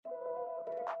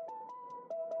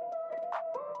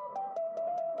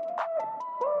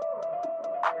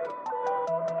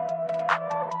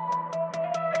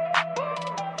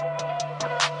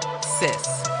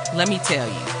Let me tell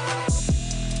you.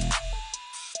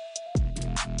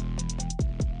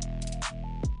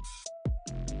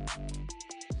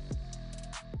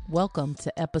 Welcome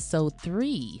to episode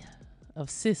 3 of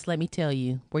Sis, Let Me Tell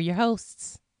You. We're your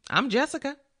hosts. I'm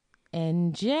Jessica.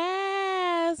 And Jasmine.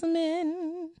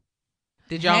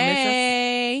 Did y'all miss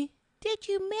Hey. Did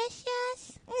you miss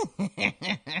us?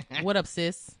 What up,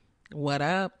 sis? What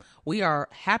up? We are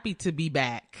happy to be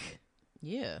back.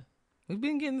 Yeah. We've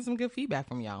been getting some good feedback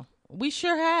from y'all. We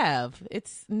sure have.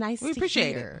 It's nice We to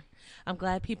appreciate hear. I'm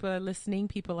glad people are listening.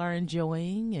 People are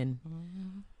enjoying. And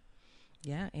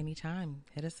Yeah, anytime.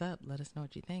 Hit us up. Let us know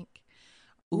what you think.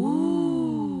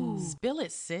 Ooh. Spill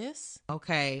it, sis.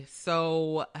 Okay,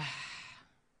 so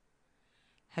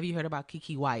have you heard about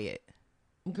Kiki Wyatt?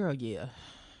 Girl, yeah.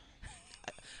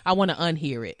 I want to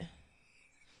unhear it.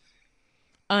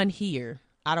 Unhear.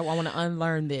 I want to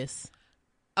unlearn this.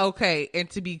 Okay, and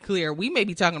to be clear, we may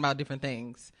be talking about different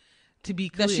things. To be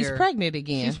clear, That she's pregnant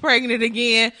again. She's pregnant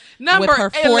again. Number with her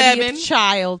 40th 11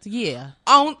 child. Yeah.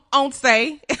 on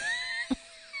say.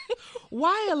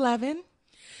 Why 11?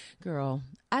 Girl,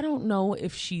 I don't know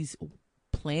if she's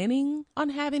planning on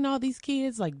having all these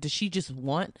kids. Like, does she just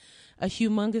want a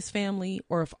humongous family,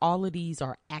 or if all of these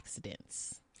are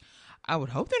accidents? I would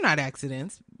hope they're not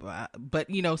accidents, but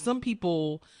you know, some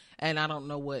people, and I don't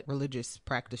know what religious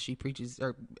practice she preaches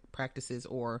or practices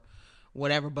or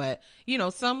whatever, but you know,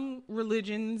 some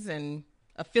religions and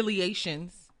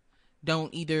affiliations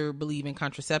don't either believe in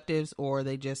contraceptives or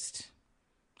they just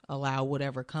allow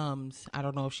whatever comes. I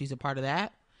don't know if she's a part of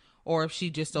that or if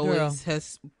she just always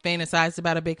has fantasized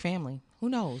about a big family. Who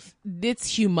knows? It's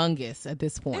humongous at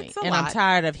this point, and lot. I'm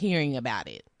tired of hearing about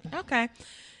it. Okay.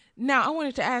 Now, I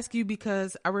wanted to ask you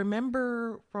because I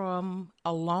remember from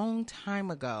a long time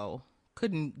ago,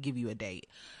 couldn't give you a date,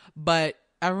 but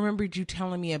I remembered you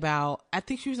telling me about, I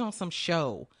think she was on some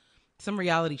show, some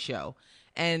reality show,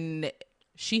 and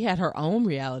She had her own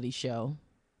reality show.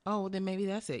 oh, then maybe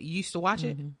that's it. You used to watch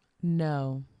it?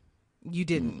 No. You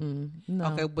didn't? No.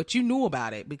 Okay, but you knew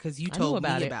about it because you told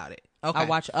me about it. Okay. I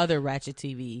watch other Ratchet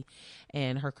TV,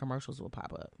 and her commercials will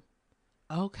pop up.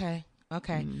 Okay.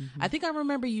 I think I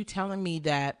remember you telling me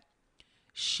that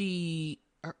she,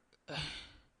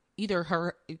 either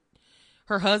her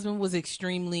husband was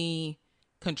extremely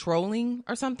controlling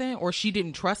or something, or she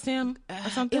didn't trust him or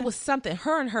something. It was something.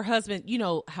 Her and her husband, you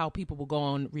know how people will go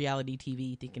on reality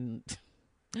TV thinking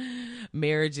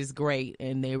marriage is great,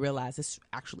 and they realize it's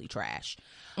actually trash.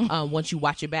 Once you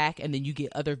watch it back, and then you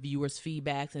get other viewers'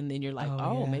 feedbacks, and then you're like,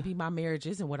 oh, maybe my marriage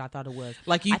isn't what I thought it was.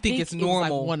 Like you think it's normal. It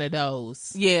was like one of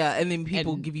those. Yeah, and then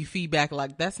people give you feedback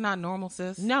like, that's not normal,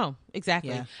 sis. No,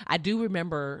 exactly. Yeah. I do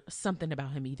remember something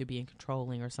about him either being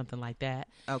controlling or something like that.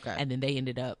 Okay. And then they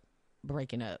ended up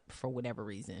breaking up for whatever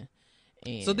reason.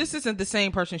 And So this isn't the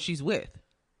same person she's with.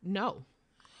 no.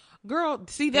 Girl,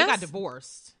 see, They got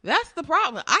divorced. That's the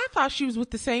problem. I thought she was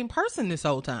with the same person this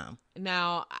whole time.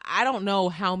 Now, I don't know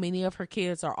how many of her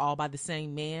kids are all by the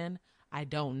same man. I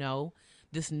don't know.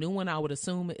 This new one, I would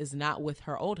assume, is not with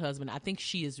her old husband. I think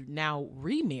she is now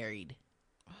remarried.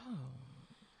 Oh.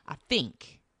 I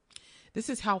think. This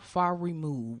is how far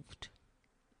removed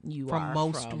You from are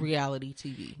most from. reality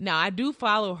TV. Now, I do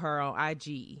follow her on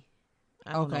IG.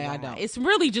 I don't. It's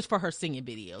really just for her singing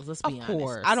videos. Let's be honest.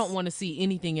 Course. I don't want to see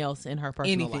anything else in her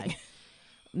personal life.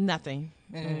 Nothing.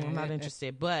 I'm not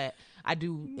interested. But I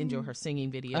do enjoy her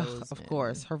singing videos. Of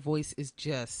course. Her voice is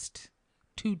just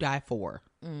to die for.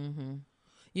 Mm-hmm.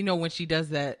 You know when she does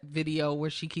that video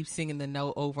where she keeps singing the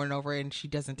note over and over and she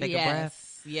doesn't take a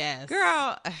breath? Yes.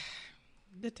 Girl,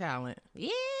 the talent.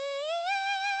 Yeah.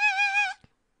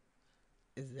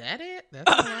 Is that it? That's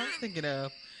what I was thinking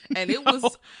of. And it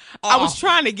was I was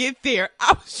trying to get there.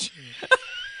 That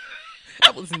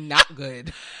was not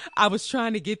good. I was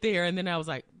trying to get there, and then I was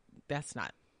like, that's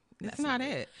not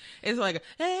it. It's like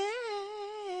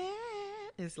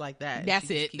it's like that. That's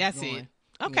it. Going.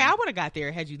 Okay, Yeah. I would have got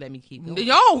there had you let me keep going.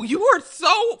 No, you were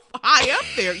so high up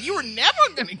there. You were never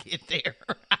gonna get there.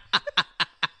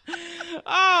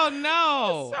 Oh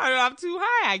no! Started off too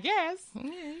high, I guess.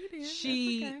 Yeah, you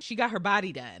did. She got her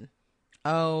body done.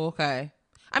 Oh, okay.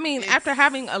 I mean, after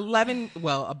having 11,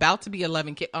 about to be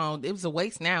 11 kids, it was a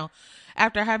waste now.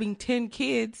 After having 10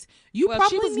 kids, you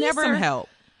probably need some help.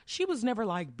 She was never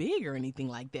like big or anything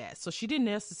like that. So she didn't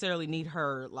necessarily need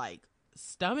her like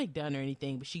stomach done or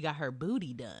anything, but she got her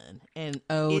booty done. And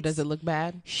does it look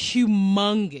bad?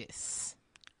 Humongous.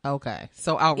 Okay.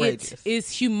 So outrageous.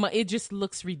 It just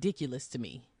looks ridiculous to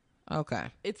me. Okay.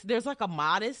 There's like a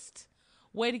modest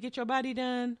way to get your body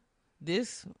done.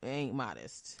 This ain't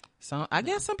modest. So I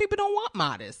guess some people don't want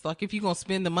modest. Like if you're going to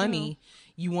spend the money,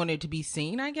 you want it to be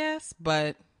seen, I guess.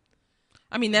 But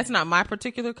I mean, that's not my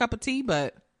particular cup of tea,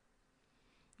 but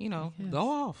you know, go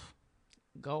off.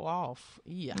 Go off.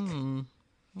 Yuck.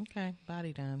 Okay.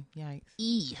 Body done.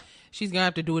 Yikes. She's going to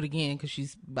have to do it again because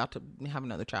she's about to have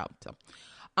another child. So,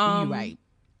 you're right.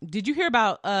 Did you hear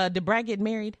about did Brad get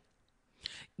married?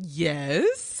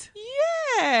 Yes.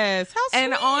 Yes. How sweet.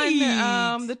 And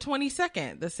on the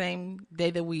 22nd, the same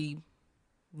day that we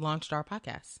launched our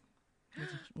podcast.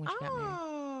 When she got married.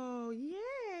 Oh,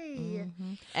 yay.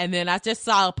 And then I just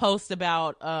saw a post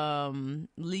about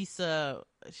Lisa,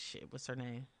 what's her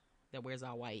name? That wears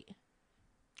all white.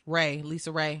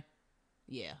 Lisa Ray.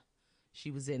 Yeah.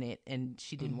 She was in it and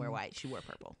she didn't wear white. She wore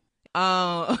purple.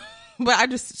 But I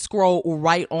just scroll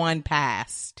right on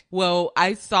past. Well,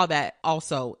 I saw that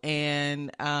also,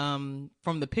 and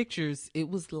from the pictures, it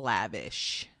was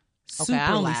lavish. Okay,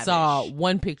 I only saw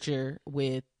one picture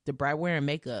with the bride wearing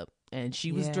makeup, and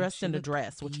she was dressed in a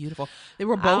dress, which beautiful. They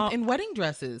were both in wedding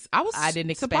dresses. I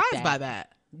didn't expect surprised by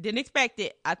that. Didn't expect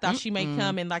it. I thought she may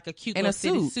come in like a cute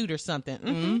little suit or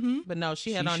something. But no,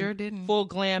 she had on full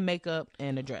glam makeup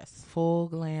and a dress. Full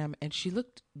glam, and she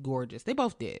looked gorgeous. They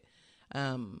both did.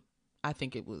 I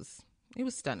think it was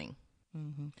stunning.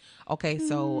 Okay,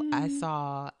 so I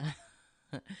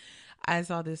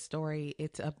saw this story.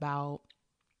 It's about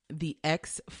the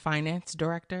ex-finance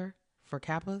director for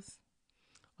Kappa's.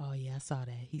 Oh yeah, I saw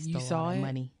that. He stole all that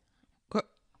money.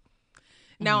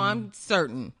 Now I'm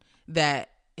certain that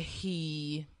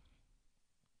he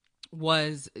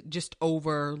was just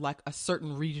over like a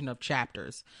certain region of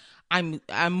chapters. I'm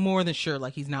more than sure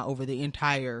like he's not over the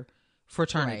entire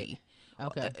fraternity.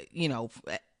 Right. Okay.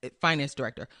 Finance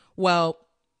director. Well,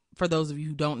 for those of you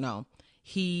who don't know,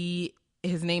 his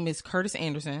name is Curtis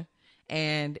Anderson,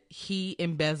 and he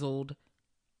embezzled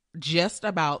just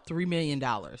about $3 million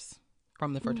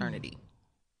from the fraternity.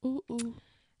 Ooh.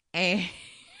 And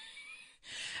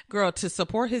girl, to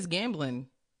support his gambling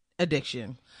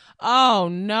addiction. Oh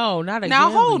no, not a now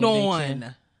gambling hold addiction.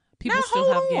 on. People now still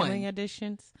hold have on. gambling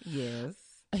addictions. Yes.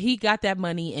 He got that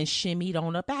money and shimmied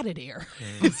on up out of there.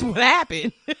 That's what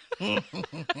happened.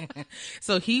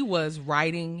 So he was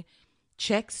writing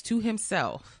checks to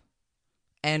himself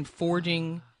and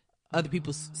forging other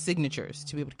people's signatures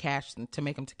to be able to cash them, to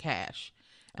make them to cash.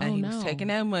 And he was taking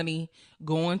that money,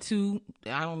 going to,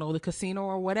 I don't know, the casino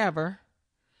or whatever.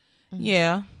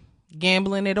 Yeah.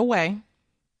 Gambling it away.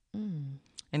 And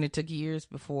it took years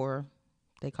before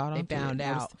they caught on. They found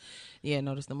out.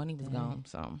 Noticed the money was gone.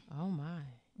 So. Oh my.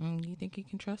 You think you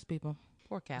can trust people?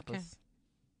 Poor Kappas. Okay.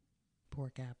 Poor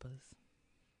Kappas.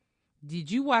 Did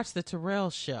you watch the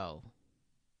Terrell show?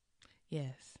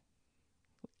 Yes.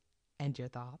 And your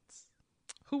thoughts?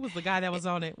 Who was the guy that was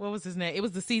on it? What was his name? It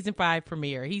was the season 5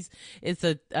 premiere. It's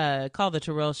called the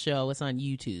Terrell Show. It's on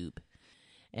YouTube.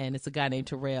 And it's a guy named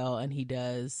Terrell, and he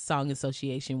does song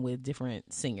association with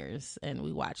different singers. And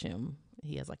we watch him.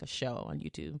 He has like a show on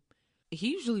YouTube.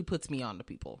 He usually puts me on to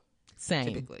people. Same.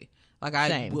 Typically. Like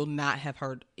I will not have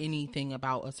heard anything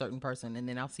about a certain person, and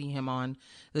then I'll see him on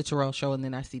the Terrell Show, and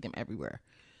then I see them everywhere.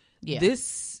 Yeah.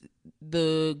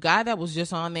 The guy that was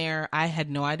just on there, I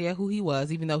had no idea who he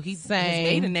was, even though he has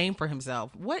made a name for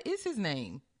himself. What is his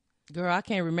name? Girl, I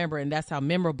can't remember, and that's how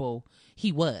memorable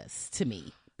he was to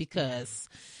me, because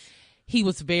he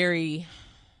was very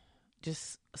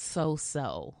just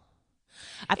so.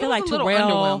 I feel like Terrell,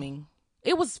 underwhelming.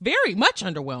 It was very much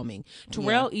underwhelming.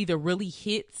 Terrell either really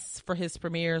hits for his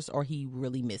premieres or he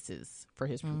really misses for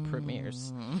his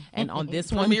premieres. And on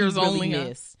this one, he really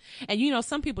missed. And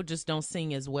some people just don't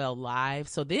sing as well live.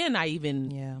 So then I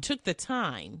even took the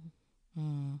time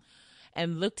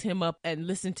and looked him up and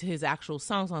listened to his actual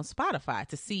songs on Spotify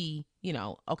to see,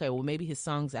 okay, well, maybe his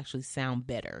songs actually sound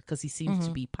better because he seems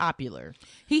to be popular.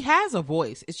 He has a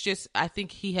voice. It's just, I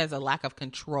think he has a lack of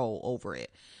control over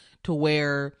it, to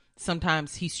where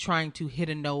sometimes he's trying to hit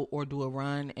a note or do a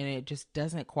run and it just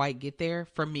doesn't quite get there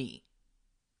for me.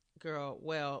 Girl,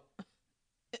 well.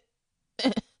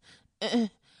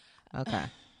 Okay.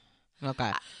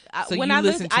 So when you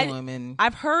listen to him, and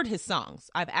I've heard his songs.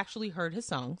 I've actually heard his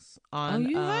songs on. Oh,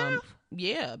 you have?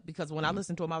 Yeah, because when I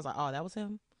listened to him, I was like, "Oh, that was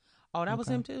him. Oh, that was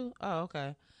him too. Oh,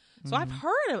 okay." So I've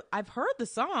heard the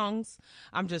songs.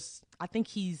 I think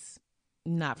he's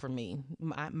not for me.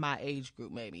 My age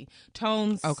group, maybe.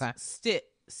 Tones. Okay. Stiff.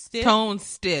 Tones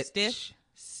stiff.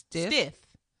 Stiff.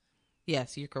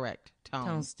 Yes, you're correct.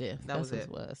 Tone stiff. That was it.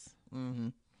 Was. Mm-hmm.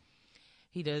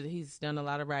 He's done a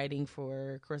lot of writing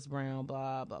for Chris Brown,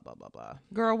 blah, blah, blah, blah, blah.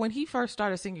 Girl, when he first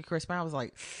started singing Chris Brown, I was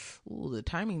like, ooh, the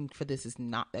timing for this is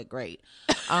not that great.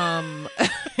 And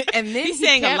then he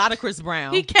sang a lot of Chris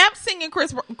Brown. He kept singing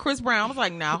Chris Brown. I was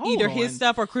like, now, hold Either on. his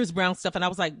stuff or Chris Brown stuff. And I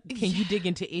was like, can you dig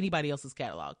into anybody else's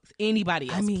catalog? Anybody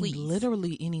else, please.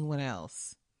 Literally anyone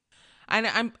else.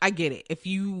 I get it. If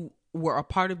you were a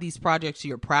part of these projects,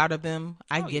 you're proud of them.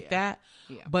 I get that.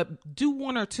 Yeah. But do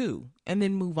one or two and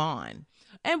then move on.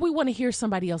 And we want to hear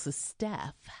somebody else's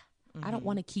stuff. I don't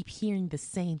want to keep hearing the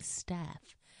same stuff.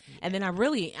 And then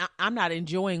I'm not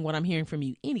enjoying what I'm hearing from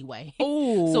you anyway.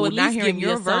 Oh, so at not least hearing give me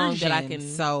your a song version, that I can.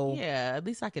 So yeah, at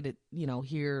least I could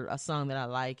hear a song that I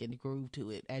like and groove to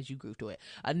it as you groove to it.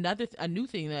 A new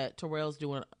thing that Terrell's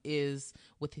doing is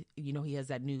with he has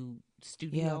that new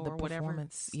studio or whatever.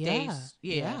 Performance.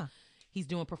 Yeah. He's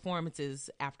doing performances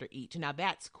after each. Now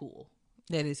that's cool.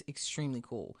 That is extremely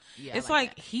cool. Yeah, it's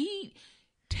like he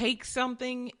takes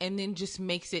something and then just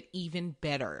makes it even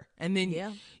better. And then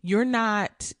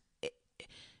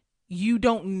you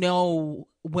don't know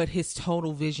what his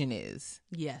total vision is.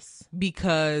 Yes.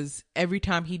 Because every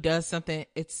time he does something,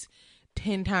 it's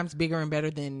 10 times bigger and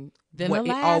better than what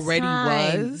it already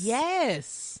was.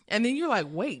 Yes. And then you're like,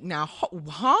 wait, now,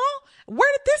 huh?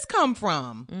 Where did this come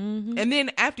from? Mm-hmm. And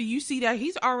then after you see that,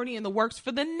 he's already in the works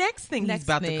for the next thing he's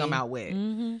about to come out with.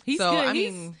 Mm-hmm. He's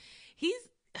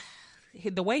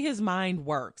the way his mind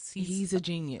works. He's a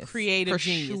genius. Creative for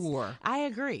genius. Sure. I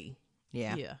agree.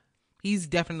 Yeah. He's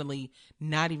definitely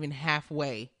not even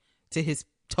halfway to his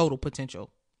total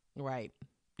potential. Right.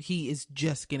 He is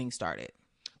just getting started.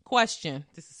 Question.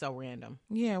 This is so random.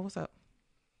 Yeah, what's up?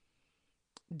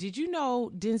 Did you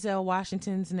know Denzel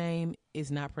Washington's name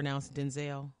is not pronounced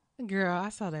Denzel? Girl, I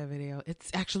saw that video. It's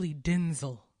actually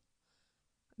Denzel.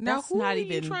 Now, That's who not are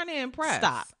even you trying to impress?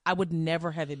 Stop. I would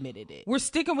never have admitted it. We're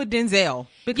sticking with Denzel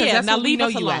because that's now what we leave know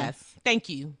us you alone. as. Thank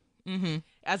you. Mm-hmm.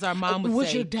 As our mom would say.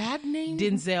 Was your dad named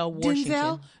Denzel Washington?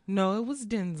 Denzel? No, it was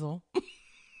Denzel.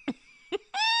 I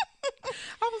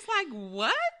was like,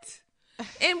 what?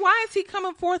 And why is he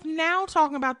coming forth now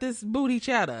talking about this booty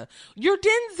cheddar? You're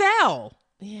Denzel.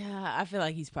 Yeah, I feel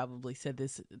like he's probably said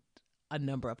this a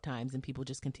number of times and people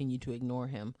just continue to ignore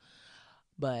him.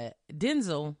 But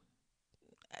Denzel,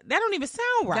 that don't even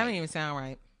sound right. That don't even sound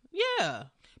right. Yeah.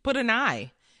 Put an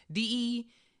I. D-E.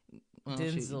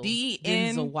 Denzel.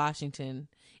 D-E-N. Denzel Washington.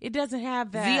 It doesn't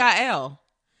have that Z-I-L.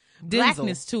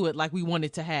 blackness to it like we want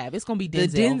it to have. It's going to be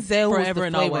Denzel, the Denzel forever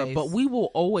and flavor, always. but we will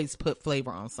always put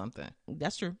flavor on something.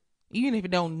 That's true. Even if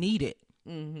it don't need it.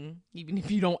 Mm-hmm. Even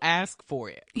if you don't ask for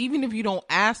it. Even if you don't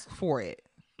ask for it.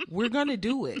 We're going to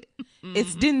do it.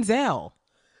 It's Denzel.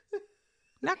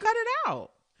 Now cut it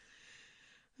out.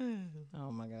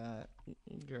 Oh my God.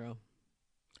 Girl.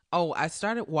 Oh, I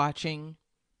started watching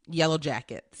Yellow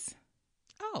Jackets.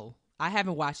 Oh, I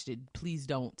haven't watched it. Please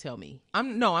don't tell me.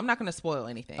 I'm not going to spoil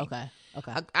anything. Okay.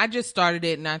 I just started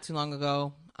it not too long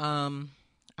ago. I'm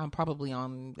probably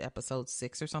on episode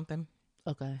 6 or something.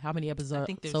 Okay. How many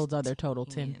episodes are there total?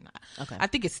 10. Okay. I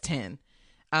think it's 10.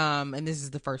 And this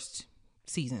is the first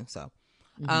season, so.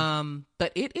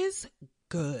 But it is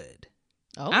good.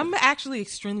 Oh. I'm actually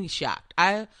extremely shocked.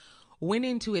 I went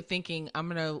into it thinking I'm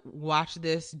going to watch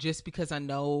this just because I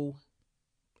know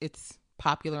it's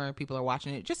popular and people are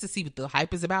watching it, just to see what the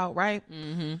hype is about, right?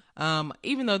 Mm-hmm.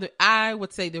 Even though I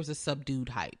would say there's a subdued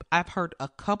hype. I've heard a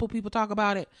couple people talk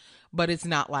about it, but it's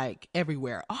not like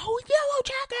everywhere. Oh, Yellow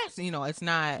Jackets! It's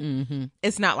not. Mm-hmm.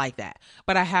 It's not like that.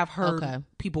 But I have heard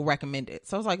people recommend it,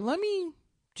 so I was like, let me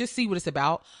just see what it's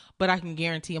about. But I can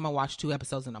guarantee I'm gonna watch 2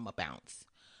 episodes and I'm gonna bounce.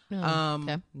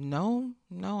 No,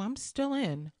 I'm still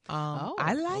in.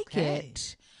 I like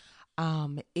it.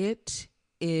 It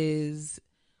is.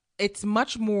 It's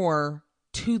much more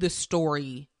to the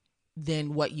story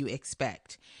than what you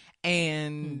expect.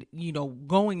 And,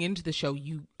 going into the show,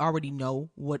 you already know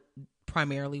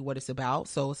primarily what it's about.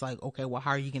 So it's like, okay, well,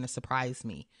 how are you going to surprise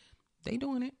me? They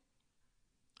doing it.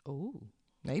 Ooh.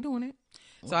 They doing it.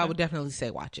 So I would definitely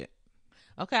say watch it.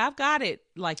 Okay, I've got it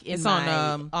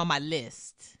on my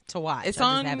list to watch. I just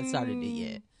haven't started it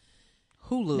yet.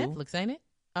 Hulu. Netflix, ain't it?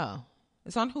 Oh.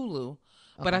 It's on Hulu.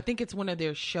 But I think it's one of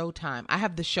their Showtime. I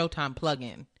have the Showtime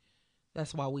plug-in.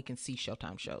 That's why we can see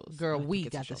Showtime shows. Girl, we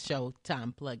got the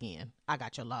Showtime plug-in. I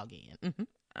got your login.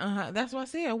 Mm-hmm. That's what I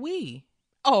said. We.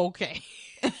 Oh, okay.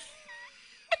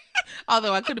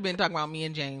 Although I could have been talking about me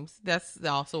and James. That's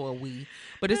also a we.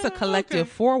 But it's a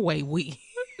collective 4-way we.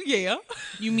 Yeah.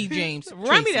 You, me, James.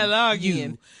 Run me that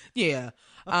login. Yeah.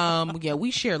 Yeah,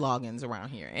 we share logins around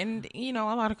here. And, a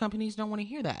lot of companies don't want to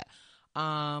hear that.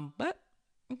 But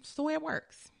it's the way it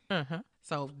works. Uh-huh.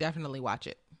 So definitely watch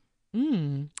it.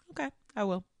 Okay, I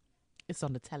will. It's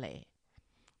on the tele.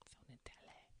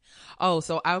 Oh,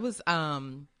 so I was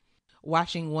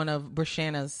watching one of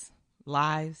Brishana's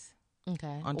lives.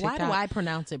 Okay. On Why TikTok. do I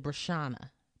pronounce it Brishana?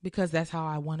 Because that's how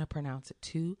I want to pronounce it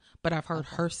too. But I've heard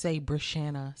her say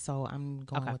Brishana, so I'm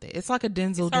going with it. It's like a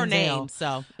Denzel. It's her Denzel. name,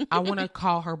 so I want to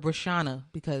call her Brishana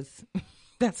because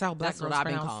that's how Black that's girls what I've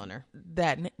been pronounce calling her.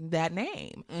 that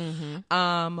name.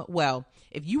 Mm-hmm. Well,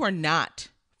 if you are not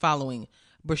following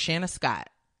Brishana Scott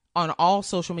on all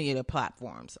social media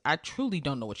platforms, I truly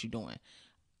don't know what you're doing.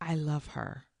 I love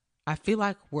her. I feel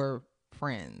like we're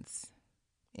friends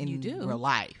in real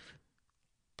life.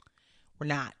 We're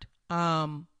not.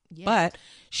 Yes. But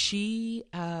she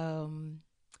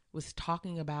was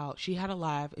talking about, she had a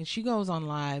live, and she goes on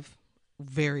live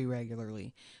very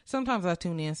regularly. Sometimes I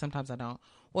tune in, sometimes I don't.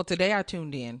 Well, today I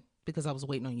tuned in because I was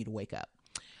waiting on you to wake up.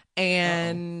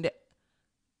 And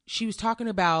she was talking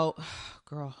about,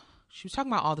 she was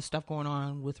talking about all the stuff going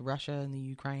on with Russia and the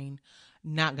Ukraine.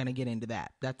 Not going to get into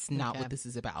that. That's not what this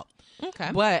is about.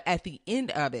 Okay. But at the end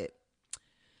of it,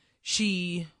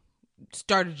 she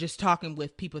started just talking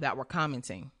with people that were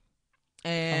commenting.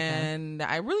 And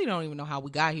I really don't even know how we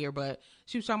got here, but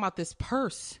she was talking about this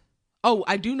purse. Oh,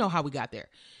 I do know how we got there.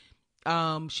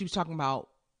 She was talking about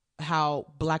how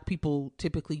Black people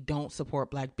typically don't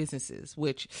support Black businesses,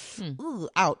 which, ooh,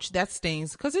 ouch, that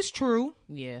stings, because it's true.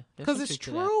 Yeah. Because it's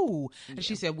true. And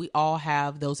she said we all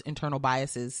have those internal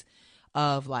biases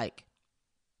of like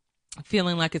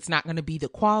feeling like it's not going to be the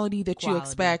quality that you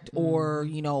expect, or,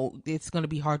 you know, it's going to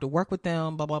be hard to work with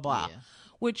them, blah, blah, blah. Yeah.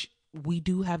 Which we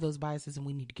do have those biases and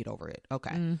we need to get over it.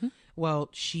 Okay. Well,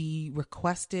 she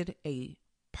requested a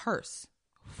purse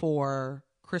for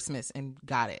Christmas and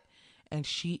got it. And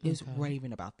she is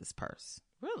raving about this purse.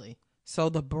 Really? So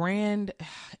the brand,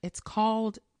 it's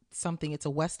called something. It's a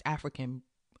West African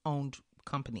owned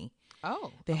company.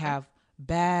 Oh. They have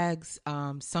bags,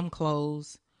 some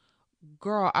clothes.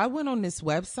 Girl, I went on this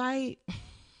website.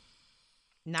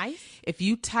 Nice. If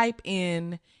you type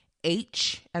in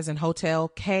H as in hotel,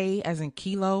 K as in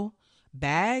kilo,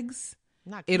 bags,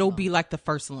 it'll be like the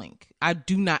first link. I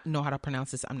do not know how to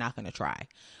pronounce this. I'm not going to try.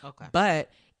 Okay. But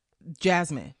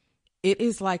Jasmine, it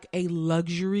is like a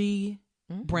luxury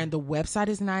brand. The website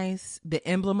is nice. The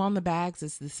emblem on the bags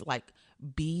is this like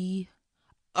bee.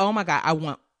 Oh my God. I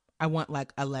want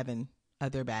like 11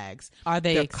 other bags. Are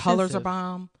they Their expensive? colors are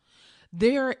bomb.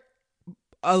 They're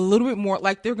a little bit more,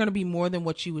 like they're going to be more than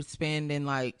what you would spend in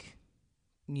like,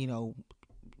 you know,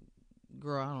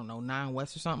 girl, I don't know, Nine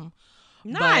West or something.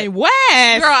 Nine West?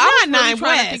 Girl, I was really Nine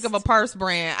trying West. to think of a purse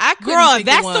brand. I couldn't Girl, think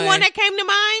that's of the one that came to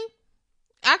mind?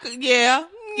 I could,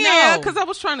 yeah, because I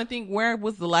was trying to think where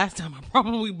was the last time I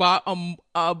probably bought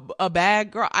a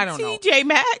bag. Girl, I don't know. TJ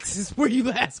Maxx is where you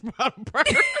last bought a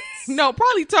purse. No,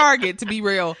 probably Target, to be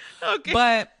real. Okay.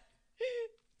 But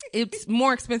it's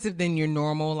more expensive than your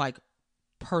normal like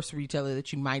purse retailer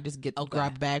that you might just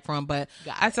grab a bag from. But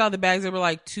I saw the bags that were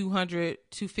like $200,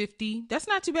 $250. That's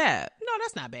not too bad. No,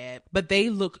 that's not bad. But they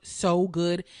look so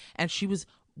good, and she was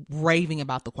raving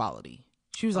about the quality.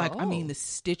 She was like, I mean, the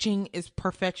stitching is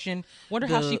perfection. Wonder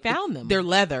how she found them. They're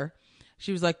leather.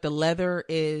 She was like, the leather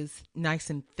is nice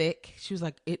and thick. She was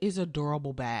like, it is a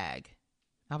durable bag.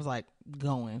 I was like,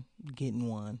 getting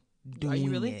one, doing Are you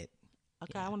really? it.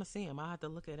 Okay, I want to see them. I'll have to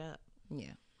look it up.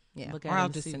 Yeah. Look Or at I'll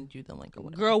it just and see. send you the link or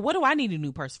whatever. Girl, what do I need a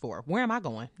new purse for? Where am I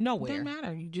going? Nowhere. Doesn't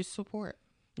matter. You just support.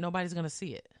 Nobody's going to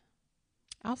see it.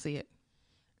 I'll see it.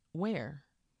 Where?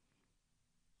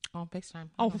 On FaceTime.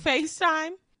 On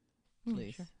FaceTime?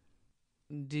 Please. Sure.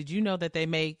 Did you know that they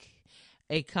make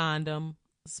a condom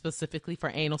specifically for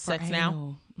anal sex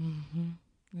now?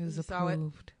 It is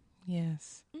approved.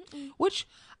 Yes. Which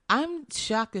I'm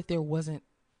shocked that there wasn't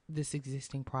this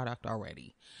existing product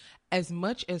already. As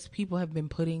much as people have been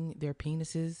putting their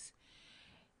penises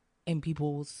in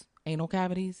people's anal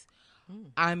cavities,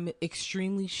 I'm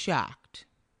extremely shocked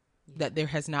that there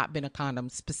has not been a condom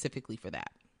specifically for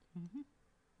that.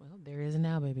 Well, there is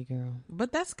now, baby girl.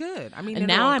 But that's good. I mean, and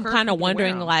now I'm kind of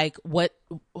wondering, like, what's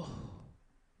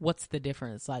the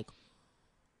difference? Like,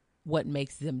 what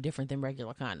makes them different than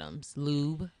regular condoms?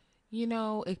 Lube? You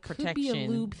know, it could be a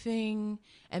lube thing.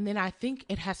 And then I think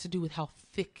it has to do with how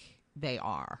thick they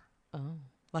are. Oh.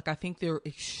 Like, I think they're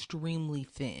extremely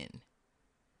thin.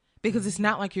 Because it's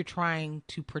not like you're trying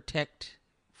to protect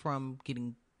from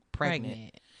getting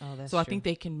pregnant. Oh, that's so true. I think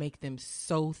they can make them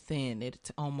so thin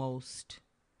it's almost,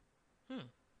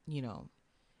 you know,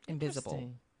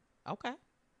 invisible. Okay.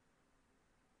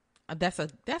 That's a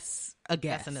guess.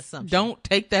 That's an assumption. Don't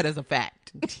take that as a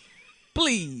fact.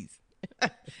 Please.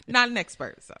 Not an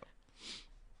expert, so.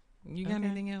 You got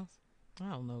anything else? I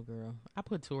don't know, girl. I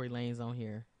put Tory Lanez on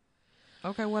here.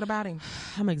 Okay, what about him?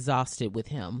 I'm exhausted with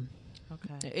him.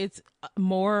 Okay. It's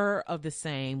more of the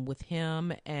same with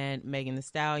him and Megan Thee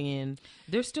Stallion.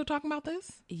 They're still talking about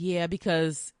this? Yeah,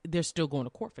 because they're still going to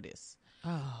court for this.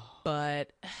 Oh.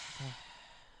 But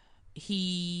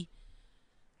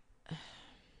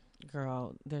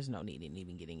girl, there's no need in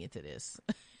even getting into this.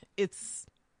 It's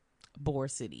Bore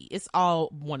City. It's all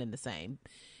one and the same.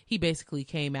 He basically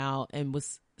came out and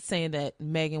was saying that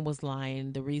Megan was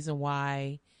lying. The reason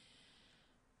why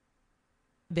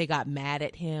they got mad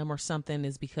at him or something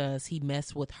is because he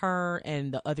messed with her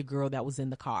and the other girl that was in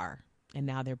the car. And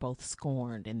now they're both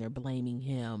scorned and they're blaming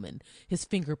him, and his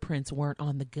fingerprints weren't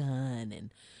on the gun.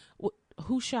 And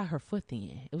who shot her foot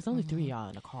then? It was only 3 of y'all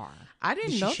in the car. I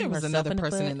didn't know there was another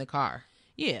person in the car.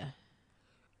 Yeah.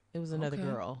 It was another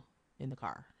girl in the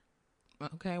car.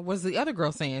 Okay. What's the other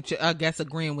girl saying? I guess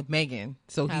agreeing with Megan.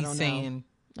 So he's saying...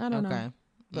 I don't know.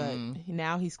 But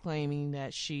now he's claiming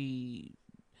that she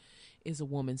is a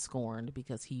woman scorned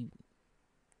because he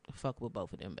fucked with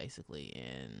both of them, basically.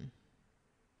 And...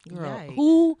 girl, Yikes.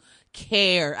 Who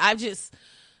cares? I just...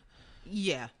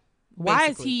 yeah. Why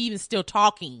is he even still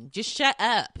talking? Just shut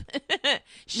up.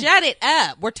 Shut it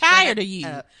up. We're tired of you.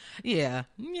 Yeah.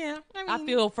 Yeah. I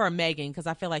feel for Megan because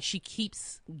I feel like she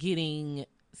keeps getting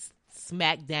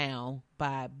smacked down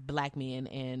by black men,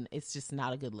 and it's just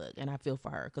not a good look. And I feel for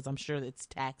her because I'm sure it's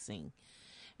taxing.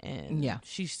 And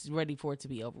she's ready for it to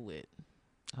be over with.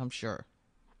 I'm sure.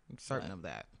 I'm certain of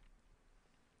that.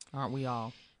 Aren't we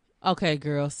all? Okay,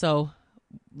 girl. So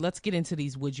let's get into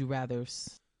these would you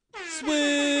rathers.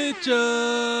 Switch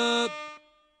up.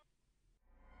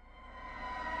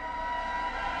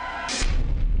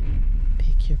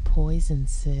 Pick your poison,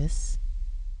 sis.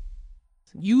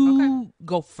 You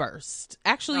go first.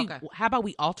 Actually, how about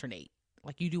we alternate?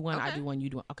 Like you do one, I do one, you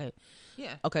do one. Okay.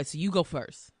 Yeah. Okay, so you go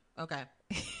first. Okay.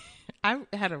 I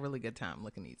had a really good time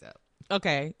looking these up.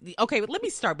 Okay. Okay, let me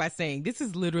start by saying this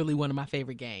is literally one of my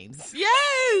favorite games.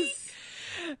 Yes.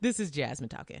 This is Jasmine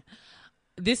talking.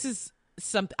 This is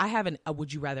something I have a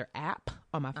would you rather app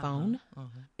on my phone.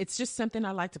 It's just something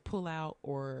I like to pull out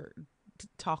or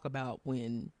talk about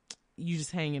when you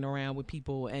just hanging around with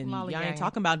people and y'all ain't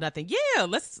talking about nothing. Yeah,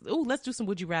 let's do some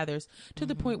would you rathers to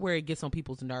the point where it gets on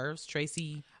people's nerves.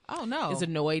 Tracy is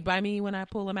annoyed by me when I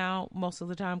pull him out most of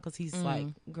the time because he's like,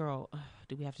 girl,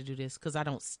 do we have to do this? Because I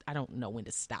don't know when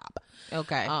to stop.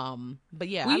 Okay. But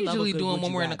yeah, we I usually do them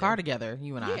when we're in the car together. together,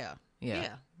 you and I.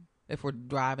 Yeah. If we're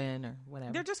driving or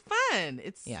whatever. They're just fun.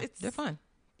 They're fun.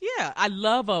 Yeah. I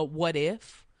love a what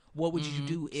if. What would you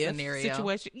do if scenario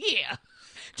situation? Yeah.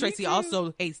 Tracy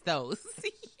also hates those.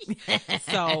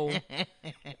 So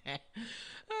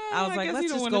I was like,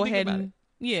 let's just go ahead and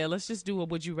let's just do a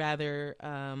would you rather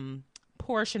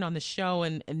portion on the show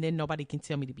and then nobody can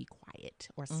tell me to be quiet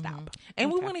or stop.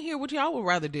 And we want to hear what y'all would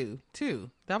rather do too.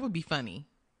 That would be funny.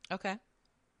 Okay.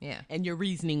 Yeah. And your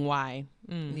reasoning why.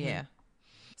 Yeah.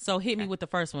 So hit me with the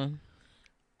first one.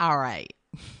 All right.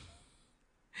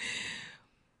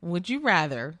 Would you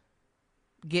rather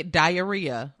get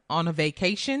diarrhea on a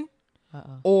vacation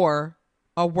or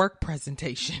a work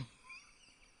presentation?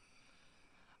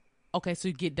 Okay, so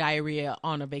you get diarrhea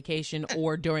on a vacation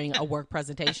or during a work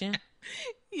presentation?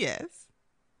 Yes.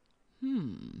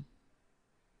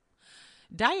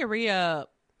 Diarrhea,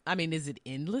 I mean, is it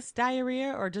endless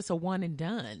diarrhea or just a one and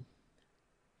done?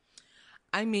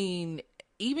 I mean,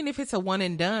 even if it's a one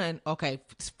and done, okay,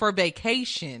 for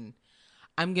vacation,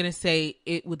 I'm going to say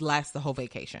it would last the whole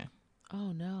vacation.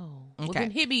 Oh, no. Okay. Well,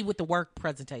 then hit me with the work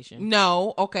presentation.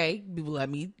 No, okay, let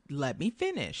me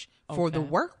finish. For the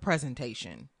work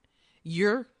presentation,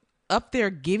 you're up there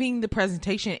giving the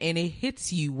presentation and it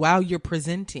hits you while you're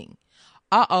presenting.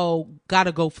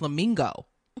 Gotta go flamingo.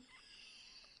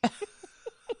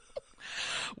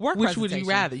 Work Which would you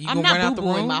rather? You I'm gonna run out the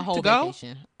room my whole to go?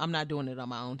 vacation. I'm not doing it on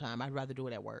my own time. I'd rather do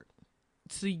it at work.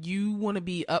 So you want to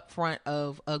be up front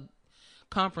of a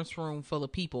conference room full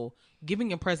of people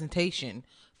giving a presentation,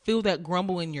 feel that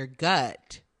grumble in your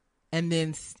gut, and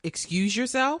then excuse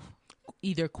yourself?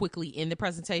 Either quickly end the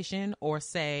presentation or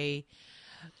say,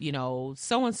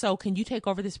 so-and-so, can you take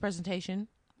over this presentation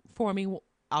for me?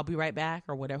 I'll be right back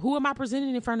or whatever. Who am I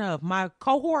presenting in front of? My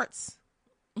cohorts?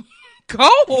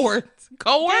 Coworkers?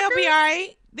 They'll be all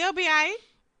right.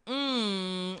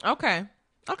 Okay.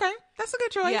 That's a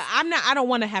good choice. Yeah, I don't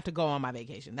want to have to go on my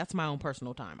vacation. That's my own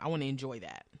personal time. I want to enjoy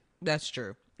that. That's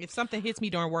true. If something hits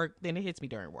me during work, then it hits me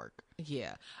during work.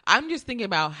 Yeah. I'm just thinking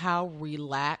about how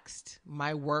relaxed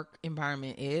my work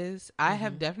environment is. I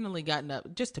have definitely gotten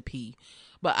up just to pee,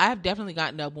 but I have definitely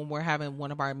gotten up when we're having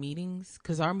one of our meetings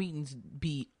because our meetings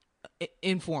be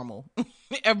informal.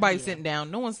 Everybody's sitting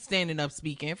down. No one's standing up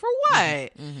speaking. For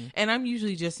what? And I'm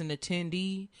usually just an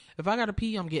attendee. If I got to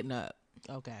pee, I'm getting up.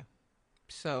 Okay.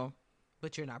 So.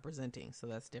 But you're not presenting, so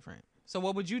that's different. So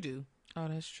what would you do? Oh,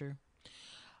 that's true.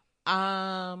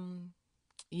 Yeah,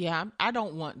 I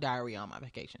don't want diarrhea on my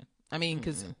vacation. I mean,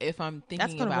 because if I'm thinking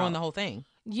that's gonna ruin the whole thing.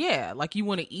 Yeah, like you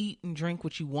want to eat and drink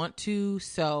what you want to.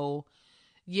 So,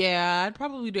 yeah, I'd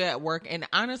probably do that at work. And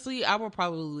honestly, I would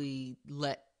probably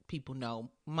let people know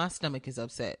my stomach is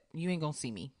upset. You ain't gonna see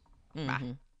me.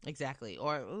 Bye. Exactly.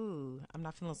 Or, ooh, I'm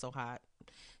not feeling so hot.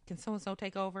 Can so-and-so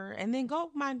take over? And then go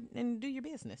mind and do your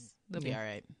business. They'll be all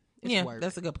right. It's work.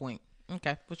 That's a good point.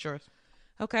 Okay, what's yours?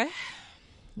 Okay.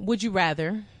 Would you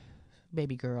rather,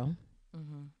 baby girl,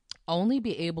 only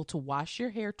be able to wash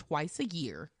your hair twice a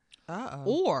year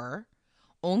or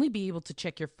only be able to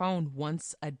check your phone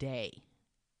once a day?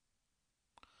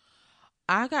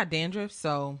 I got dandruff,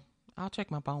 so I'll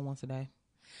check my phone once a day.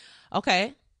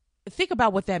 Okay. Think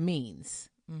about what that means.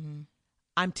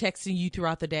 I'm texting you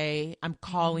throughout the day. I'm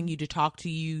calling you to talk to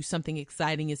you. Something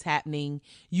exciting is happening.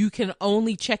 You can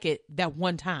only check it that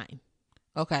one time.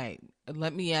 Okay.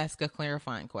 Let me ask a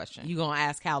clarifying question. You gonna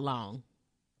ask how long?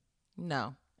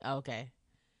 No. Okay.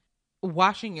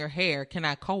 Washing your hair, can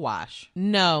I co-wash?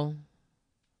 No.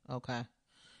 Okay.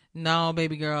 No,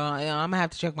 baby girl. I'm going to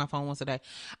have to check my phone once a day.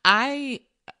 I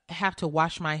have to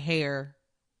wash my hair.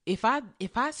 If I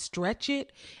stretch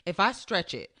it,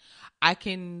 I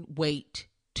can wait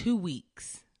 2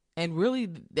 weeks. And really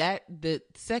the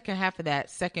second half of that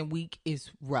second week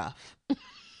is rough.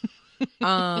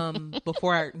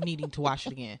 Before needing to wash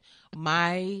it again.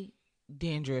 My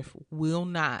dandruff will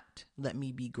not let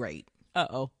me be great.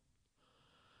 Uh-oh.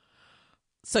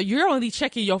 So you're only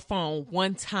checking your phone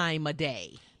one time a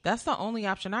day. That's the only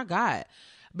option I got.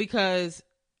 Because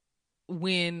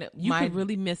when you could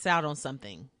really miss out on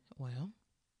something. Well,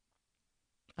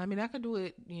 I mean, I could do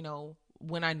it,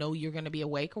 when I know you're going to be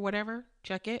awake or whatever.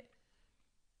 Check it.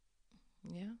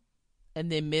 Yeah.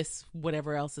 And then miss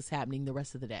whatever else is happening the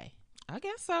rest of the day. I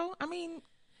guess so. I mean,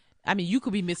 you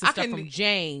could be missing stuff from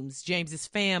James's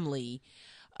family.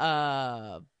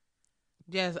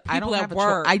 Yes, I don't have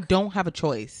I don't have a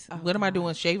choice. Oh, what am I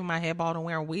doing? Shaving my head bald and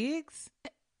wearing wigs?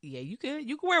 Yeah, you could.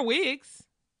 You can wear wigs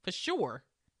for sure.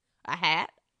 A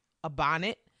hat, a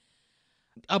bonnet.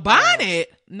 A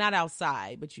bonnet? Not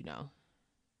outside, but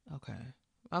Okay.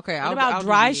 Okay. What about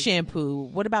dry shampoo?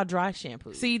 What about dry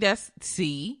shampoo?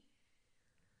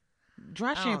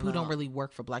 Dry shampoo don't really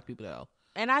work for black people though.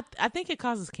 And I think it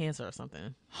causes cancer or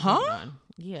something. Huh?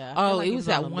 Yeah. Oh, it was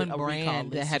that one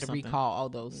brand that had to recall all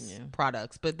those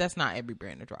products. But that's not every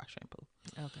brand of dry shampoo.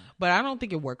 Okay. But I don't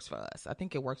think it works for us. I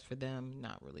think it works for them,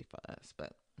 not really for us.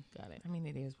 But got it. I mean,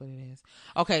 it is what it is.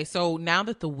 Okay, so now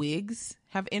that the wigs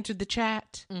have entered the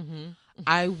chat,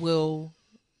 I will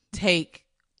take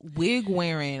wig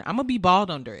wearing. I'm going to be bald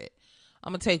under it.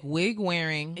 I'm going to take wig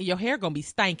wearing. And your hair going to be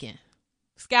stinking.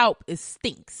 Scalp, it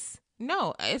stinks.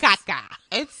 No, it's caca.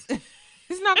 It's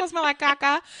not gonna smell like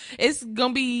caca. It's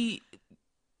gonna be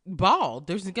bald.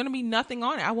 There's gonna be nothing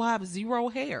on it. I will have zero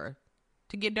hair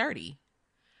to get dirty.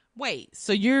 Wait,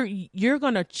 so you're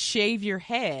gonna shave your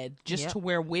head just to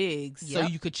wear wigs so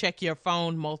you could check your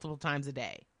phone multiple times a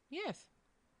day? Yes.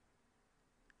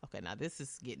 Okay, now this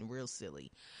is getting real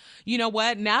silly. You know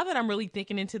what? Now that I'm really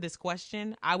thinking into this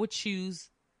question, I would choose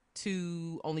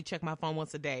to only check my phone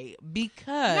once a day because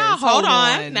now hold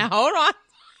on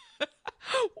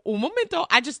un momento,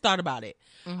 I just thought about it.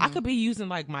 I could be using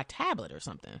like my tablet or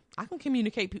something. I can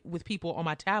communicate with people on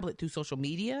my tablet through social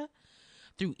media,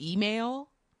 through email.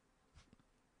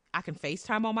 I can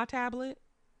FaceTime on my tablet.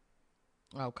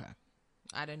 Okay,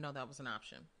 I didn't know that was an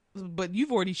option. But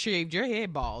you've already shaved your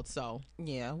head bald, so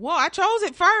yeah. Well, I chose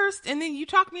it first and then you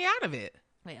talked me out of it.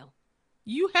 Well,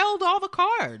 you held all the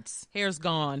cards. Hair's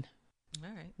gone. All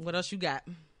right. What else you got?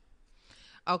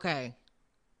 Okay.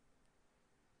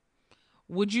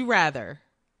 Would you rather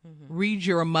read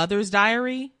your mother's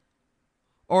diary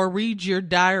or read your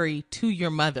diary to your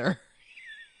mother?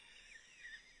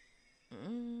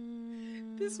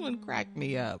 This one cracked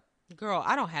me up. Girl,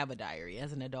 I don't have a diary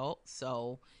as an adult,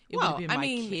 so it would have been my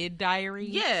kid diary.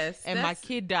 Yes. And my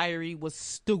kid diary was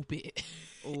stupid.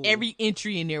 Every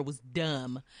entry in there was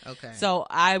dumb. Okay. So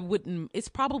I wouldn't. It's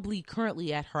probably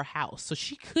currently at her house, so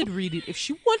she could read it if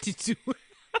she wanted to.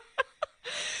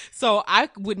 So I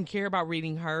wouldn't care about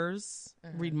reading hers,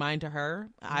 read mine to her.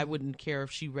 I wouldn't care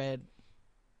if she read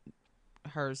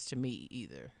hers to me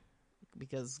either.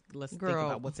 Because let's think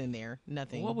about what's in there.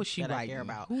 Nothing. What was she writing? I care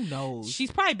about. Who knows? She's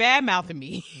probably bad mouthing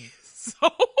me. So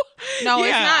no,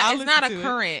 it's not. It's not a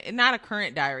current. It's not a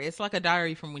current diary. It's like a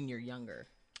diary from when you're younger.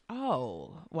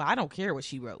 Oh, well, I don't care what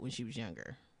she wrote when she was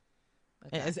younger.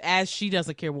 Okay. As she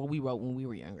doesn't care what we wrote when we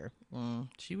were younger.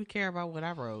 She would care about what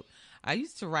I wrote. I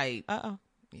used to write.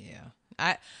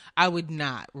 Yeah. I would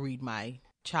not read my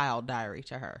child diary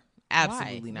to her.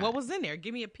 Absolutely Why? not. What was in there?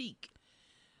 Give me a peek.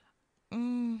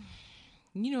 You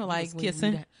know, like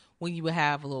kissing? when you would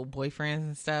have little boyfriends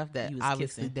and stuff that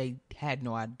obviously kissing. they had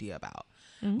no idea about.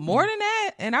 Mm-hmm. More than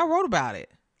that, and I wrote about it.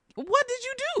 What did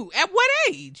you do? At what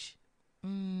age?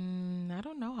 I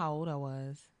don't know how old I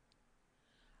was.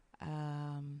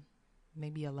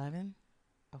 Maybe 11.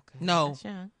 Okay. No. That's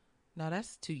young. No,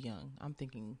 that's too young. I'm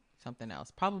thinking something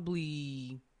else.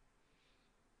 Probably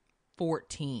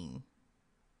 14.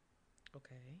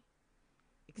 Okay.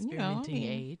 Experimenting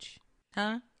age.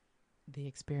 Huh? The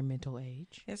experimental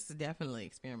age. It's definitely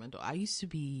experimental. I used to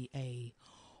be a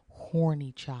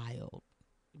horny child.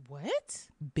 What?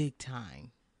 Big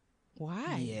time.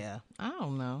 Why? Yeah. I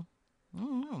don't know.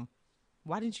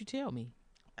 Why didn't you tell me?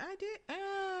 I did.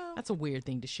 That's a weird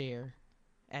thing to share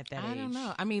at that age. I don't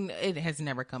know. I mean, it has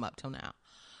never come up till now.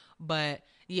 But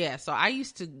yeah, so I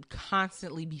used to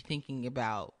constantly be thinking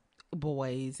about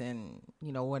boys and,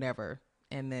 whatever.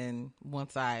 And then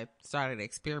once I started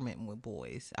experimenting with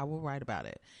boys, I will write about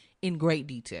it in great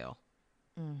detail.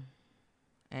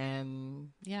 And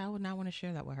yeah, I would not want to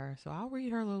share that with her. So I'll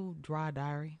read her little dry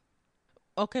diary.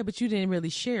 Okay, but you didn't really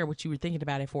share what you were thinking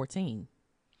about at 14.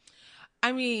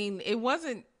 I mean, it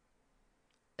wasn't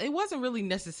really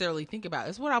necessarily think about.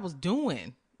 It's what I was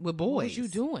doing with boys. What was you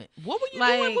doing? What were you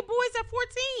doing with boys at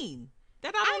 14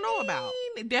 that I don't know about?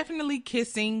 Definitely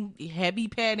kissing, heavy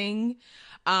petting.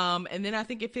 And then I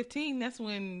think at 15, that's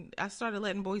when I started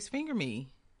letting boys finger me.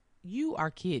 You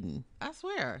are kidding. I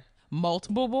swear.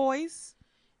 Multiple boys?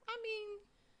 I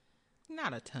mean,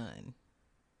 not a ton.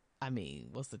 I mean,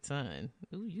 what's a ton?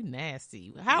 Ooh, you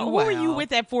nasty. Who were you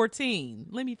with at 14?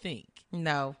 Let me think.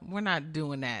 No, we're not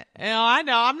doing that. Oh, I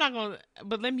know. I'm not going to,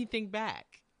 but let me think back.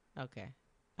 Okay.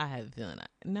 I have a feeling.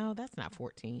 No, that's not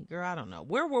 14. Girl, I don't know.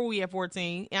 Where were we at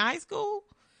 14? In high school?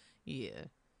 Yeah.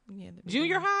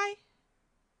 Junior high?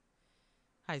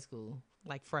 High school.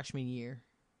 Like freshman year.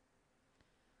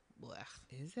 Blech.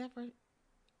 Is that for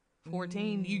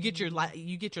 14? You get your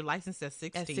license at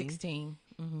 16. At 16.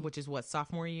 Mm-hmm. Which is what,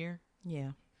 sophomore year?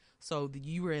 Yeah. So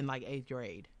you were in like 8th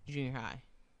grade, junior high.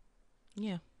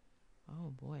 Yeah. Oh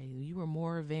boy, you were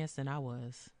more advanced than I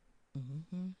was.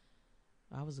 Mm-hmm.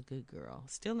 I was a good girl.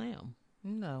 Still am.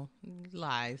 No,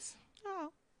 lies. Oh.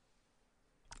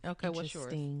 Okay, what's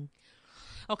yours?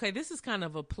 Okay, this is kind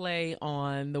of a play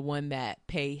on the one that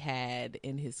Pay had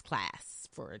in his class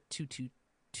for a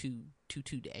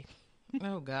 222 day.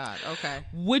 Oh God. Okay.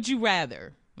 Would you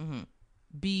rather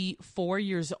be 4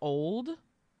 years old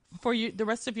for the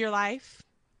rest of your life,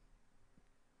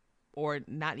 or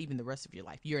not even the rest of your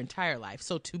life, your entire life?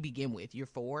 So to begin with, you're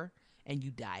 4 and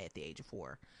you die at the age of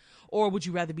 4. Or would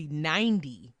you rather be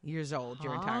 90 years old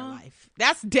your entire life?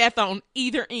 That's death on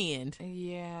either end.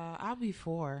 Yeah, I'll be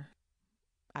 4.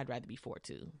 I'd rather be 4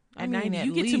 too. At At 90,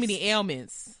 you get too many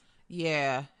ailments.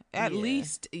 Yeah. At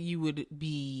least you would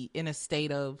be in a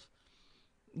state of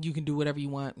you can do whatever you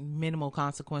want, minimal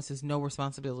consequences, no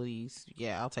responsibilities.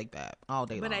 Yeah, I'll take that all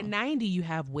day long. But at 90, you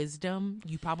have wisdom.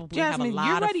 You probably Jasmine, have a lot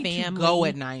you're of ready family. to go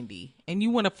at 90, and you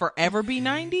want to forever be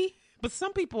 90. But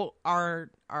some people are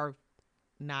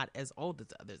not as old as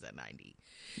others at 90.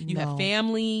 You have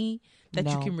family that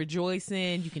you can rejoice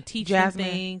in. You can teach them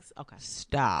things. Okay,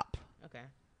 stop. Okay,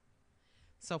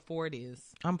 so 4 it is.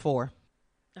 I'm 4.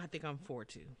 I think I'm 4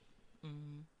 too.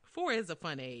 4 is a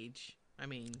fun age. I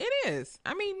mean, it is.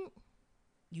 I mean,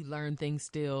 you learn things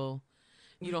still.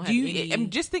 You don't have any.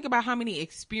 And just think about how many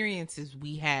experiences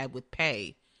we had with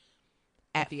Pay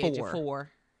at the 4. age of 4.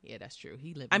 Yeah, that's true.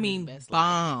 He lived. his best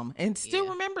bomb life. and still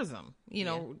remembers them.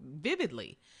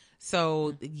 Vividly.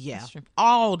 So yeah, true.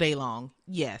 all day long.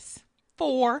 Yes,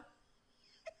 4.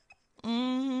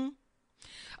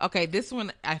 Okay, this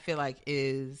one I feel like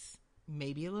is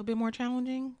maybe a little bit more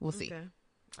challenging. We'll see. Okay.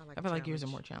 I feel like yours are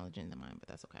more challenging than mine, but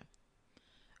that's okay.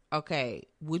 Okay,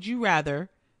 would you rather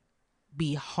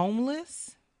be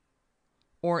homeless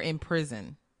or in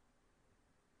prison?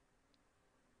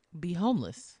 Be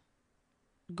homeless.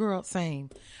 Girl, same.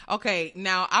 Okay,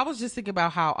 now I was just thinking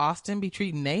about how Austin be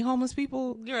treating they homeless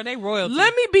people. Girl, they royalty.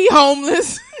 Let me be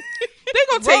homeless. They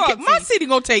gonna take my city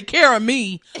gonna take care of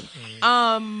me. Because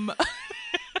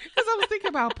I was thinking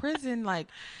about prison, like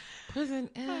prison,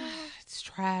 it's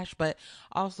trash, but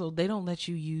also they don't let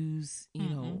you use,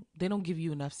 they don't give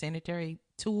you enough sanitary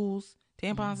tools,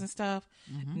 tampons and stuff.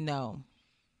 No.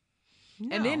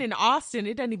 And then in Austin,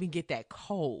 it doesn't even get that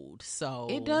cold. So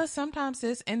it does sometimes,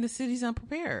 sis, and the city's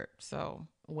unprepared. So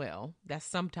Well, that's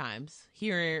sometimes.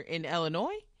 Here in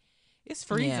Illinois, it's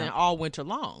freezing Yeah. all winter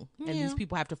long. And Yeah. these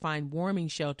people have to find warming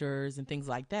shelters and things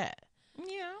like that.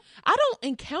 Yeah. I don't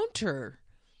encounter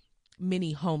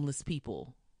many homeless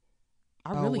people.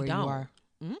 I really where you don't. are.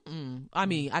 I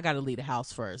mean, I got to leave the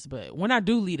house first, but when I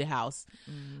do leave the house,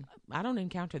 I don't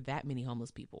encounter that many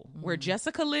homeless people. Where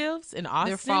Jessica lives in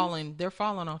Austin, They're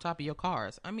falling on top of your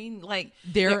cars. I mean, like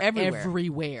they're everywhere.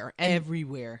 everywhere. And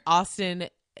Everywhere. Austin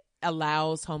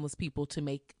allows homeless people to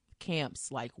make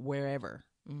camps like wherever.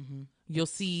 You'll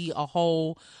see a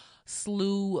whole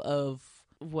slew of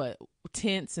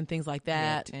tents and things like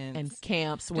that, tents. and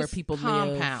camps where Just people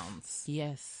compounds. live.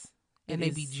 Yes, And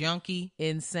it they is be junky.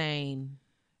 insane.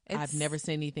 I've never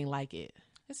seen anything like it.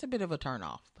 It's a bit of a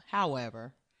turnoff.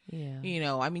 However, Yeah,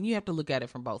 I mean, you have to look at it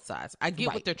from both sides. I get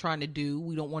Right. what they're trying to do.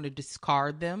 We don't want to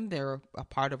discard them. They're a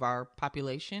part of our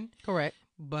population. correct.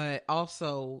 But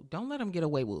also, don't let them get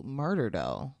away with murder,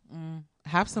 though.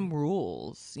 Have some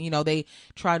rules. They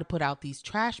try to put out these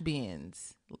trash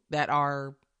bins that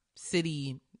are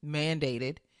city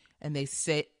mandated, and they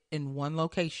sit in one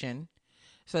location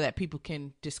so that people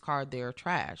can discard their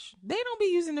trash. They don't be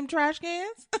using them trash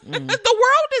cans. The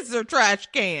world is their trash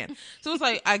can. So it's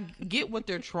like, I get what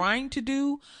they're trying to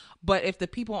do, but if the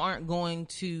people aren't going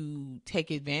to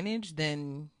take advantage,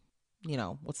 then,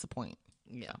 what's the point?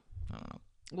 Yeah. I don't know.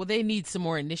 Well, they need some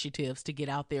more initiatives to get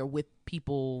out there with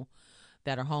people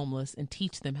that are homeless and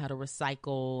teach them how to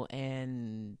recycle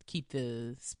and keep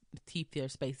their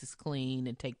spaces clean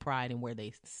and take pride in where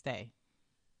they stay.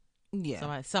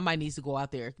 Yeah. Somebody needs to go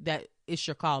out there. That it's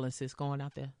your calling, sis. Going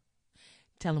out there,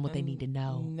 tell them what they need to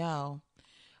know. No.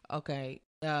 Okay.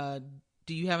 Do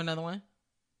you have another one?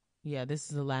 Yeah, this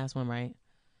is the last one, right?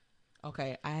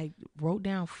 Okay. I wrote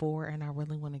down 4, and I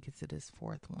really want to get to this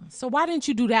 4th one. So why didn't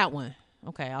you do that one?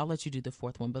 Okay, I'll let you do the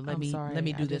 4th one, but let me do I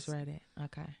this. just read it.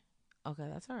 Okay. Okay,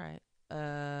 that's all right.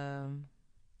 I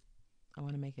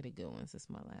want to make it a good one. This is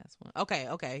my last one.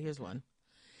 Okay, here's one.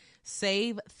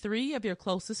 Save 3 of your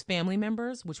closest family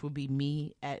members, which would be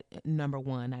me at number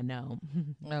 1, I know.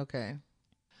 Okay.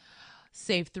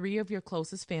 Save 3 of your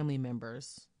closest family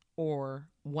members or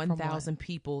 1,000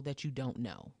 people that you don't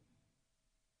know.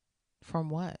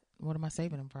 From what? What am I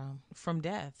saving them from? From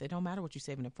death. It don't matter what you're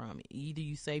saving them from. Either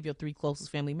you save your 3 closest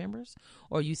family members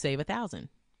or you save 1,000.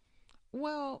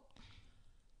 Well,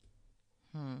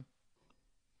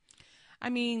 I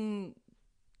mean,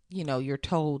 you're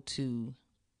told to,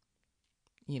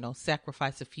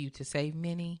 sacrifice a few to save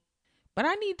many. But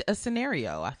I need a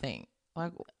scenario, I think.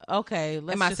 Like, okay,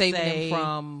 let's am I just saving say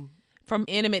them from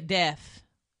intimate death?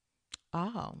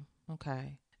 Oh,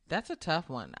 okay. That's a tough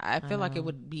one. I feel like it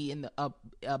would be in a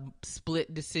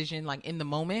split decision, like in the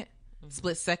moment,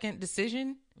 split second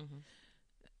decision.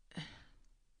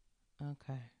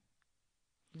 Okay.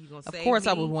 You gonna Of save course,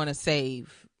 I me? would want to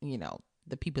save,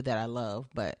 the people that I love.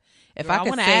 But if Girl, I could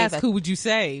want to save, ask, who would you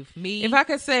save? Me? if I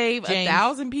could save James.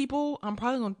 1,000 people, I'm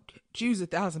probably going to choose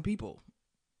 1,000 people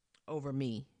over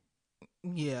me?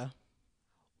 Yeah.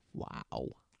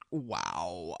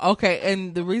 Wow. Okay.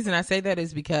 And the reason I say that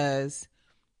is because,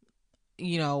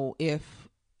 if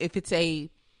it's a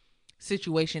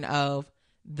situation of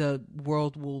the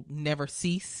world will never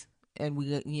cease and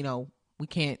we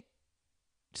can't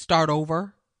start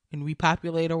over and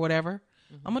repopulate or whatever,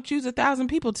 I'm going to choose 1,000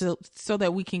 people so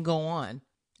that we can go on,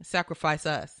 sacrifice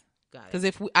us. Because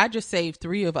if I just save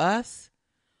 3 of us,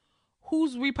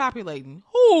 who's repopulating?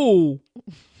 Who?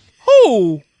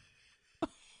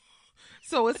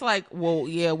 So it's like, well,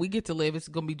 yeah, we get to live. It's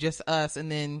going to be just us.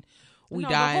 And then we die.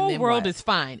 The whole and then world what? is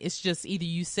fine. It's just either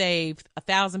you save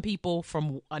 1,000 people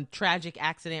from a tragic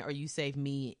accident or you save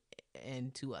me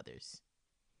and 2 others.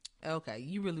 Okay.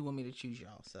 You really want me to choose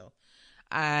y'all. So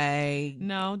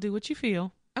No, do what you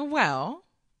feel. Well,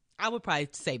 I would probably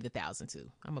save the 1,000 too.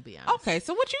 I'm gonna be honest. okay.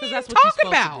 So what you even that's what you're talking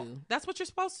supposed about? to do. That's what you're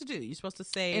supposed to do. You're supposed to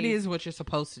save. It is what you're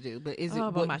supposed to do, but is it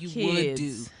but my what you kids. would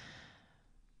do?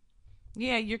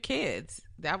 Yeah, your kids.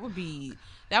 That would be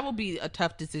a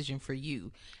tough decision for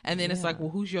you. And then it's like, well,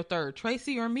 who's your third,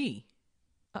 Tracy or me?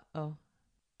 I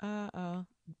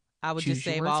would Choose just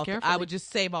your save words all. carefully. I would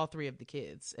just save all 3 of the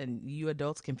kids, and you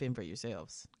adults can fend for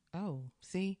yourselves. Oh,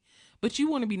 see, but you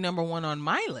want to be number 1 on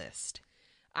my list.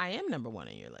 I am number 1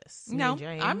 on your list. No,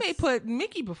 James. I may put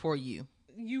Mickey before you.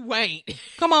 You ain't.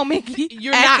 Come on, Mickey.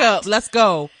 You're Act not. up. Let's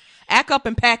go. Act up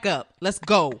and pack up. Let's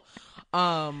go.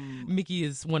 Mickey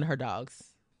is one of her dogs.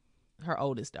 Her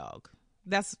oldest dog.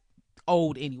 That's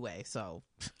old anyway, so.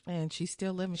 And she's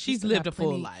still living. She's still lived got a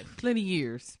full life. Plenty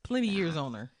years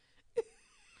on her.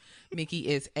 Mickey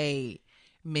is a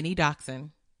mini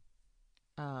dachshund.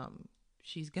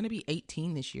 She's going to be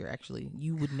 18 this year, actually.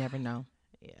 You would never know.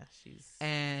 Yeah, she's...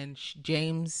 And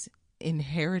James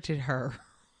inherited her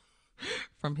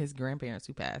from his grandparents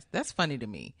who passed. That's funny to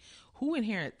me. Who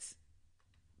inherits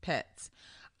pets?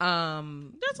 There's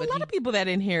a lot of people that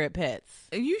inherit pets.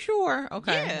 Are you sure?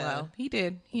 Okay. Yeah. Well, he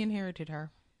did. He inherited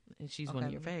her. And she's one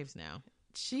of your faves now.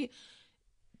 She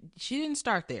didn't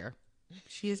start there.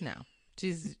 She is now.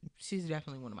 She's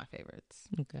definitely one of my favorites.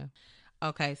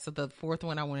 Okay, so the fourth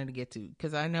one I wanted to get to,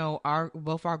 because I know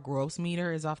both our gross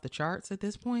meter is off the charts at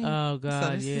this point. Oh God, so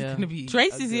this is gonna be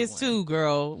Tracy's is too,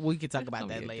 girl. We can talk about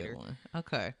that later.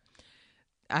 Okay,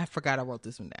 I forgot I wrote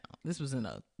this one down. This was in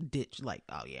a ditch. Like,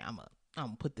 oh yeah, I'm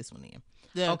gonna put this one in.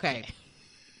 Okay.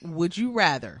 Would you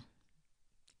rather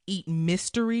eat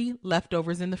mystery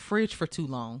leftovers in the fridge for too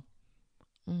long,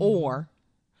 or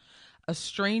a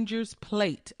stranger's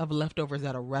plate of leftovers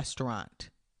at a restaurant?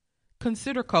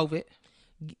 Consider COVID.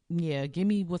 Yeah, give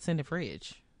me what's in the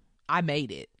fridge. I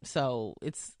made it, so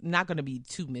it's not going to be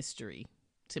too mystery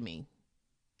to me.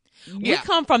 Yeah. We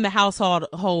come from the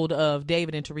household of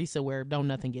David and Teresa, where don't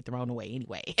nothing get thrown away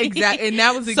anyway. Exactly, and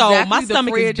that was exactly so my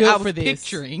stomach is built for this.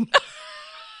 Picturing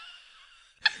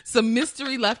some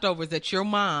mystery leftovers that your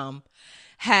mom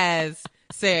has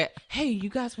said, "Hey,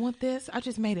 you guys want this? I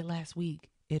just made it last week.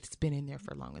 It's been in there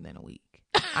for longer than a week."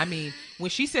 I mean, when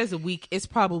she says a week, it's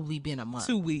probably been a month.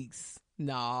 2 weeks.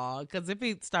 No, because if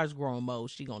it starts growing mold,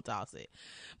 she gonna toss it.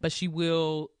 But she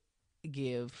will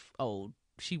give old.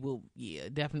 She will,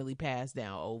 definitely pass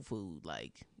down old food.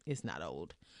 Like, it's not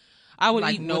old. I would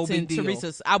eat what's in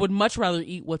Teresa's. I would much rather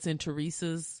eat what's in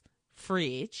Teresa's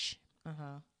fridge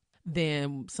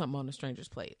than something on a stranger's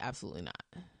plate. Absolutely not.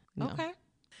 No. Okay.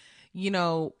 You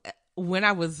know, when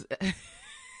I was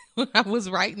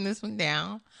writing this one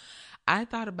down, I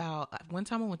thought about one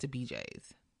time I went to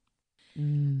BJ's.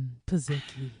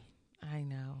 Pizookie. I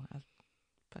know. I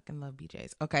fucking love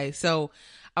BJ's. Okay, so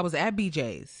I was at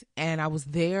BJ's and I was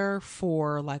there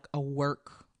for like a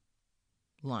work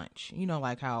lunch. You know,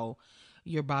 like how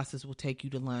your bosses will take you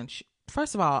to lunch.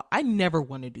 First of all, I never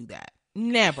want to do that.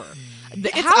 Never.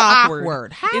 It's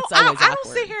awkward. It's always awkward. I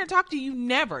don't sit here and talk to you.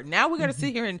 Never. Now we got to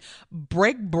sit here and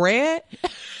break bread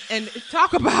and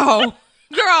talk about,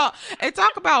 girl, and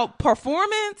talk about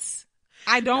performance.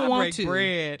 I don't want to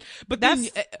bread, but then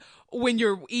when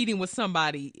you're eating with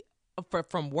somebody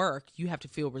from work, you have to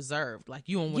feel reserved. Like,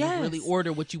 you don't want to really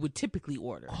order what you would typically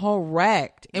order.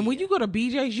 Correct. And when you go to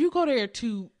BJ's, you go there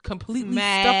to completely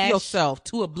stuff yourself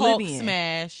to oblivion. Hulk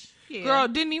smash. Yeah. Girl,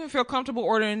 didn't even feel comfortable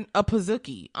ordering a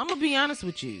pizookie. I'm gonna be honest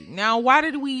with you. Now, why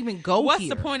did we even go? What's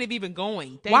here? the point of even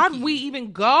going? Why did we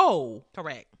even go?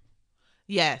 Correct.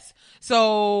 Yes.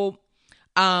 So,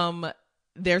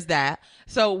 there's that.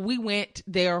 So we went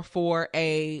there for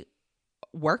a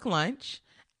work lunch,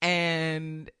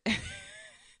 and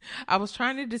I was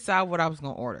trying to decide what I was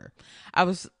going to order. I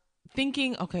was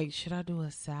thinking, okay, should I do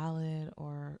a salad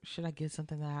or should I get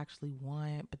something that I actually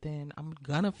want? But then I'm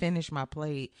going to finish my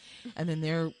plate, and then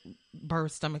their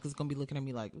bird stomach is going to be looking at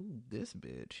me like, ooh, this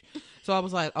bitch. So I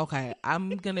was like, okay,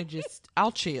 I'm going to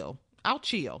I'll chill.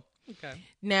 Okay.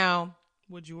 Now,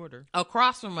 what'd you order?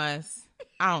 Across from us,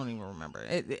 I don't even remember.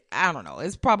 I don't know.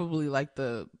 It's probably like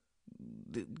the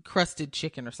crusted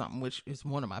chicken or something, which is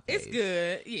one of my favorites. It's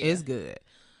good. Yeah. It's good.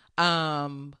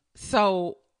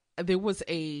 So there was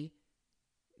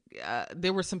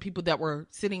there were some people that were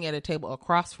sitting at a table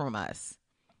across from us,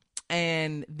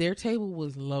 and their table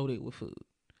was loaded with food.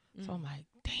 So I'm like,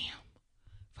 damn,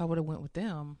 if I would have went with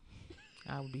them,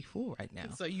 I would be full right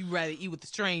now. So you rather eat with the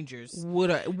strangers?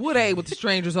 Would I eat with the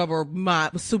strangers over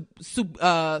my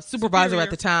supervisor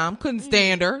at the time? Couldn't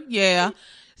stand her. Yeah.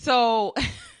 So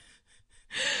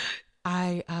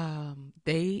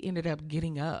they ended up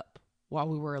getting up while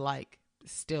we were like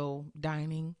still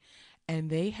dining, and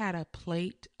they had a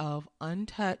plate of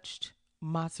untouched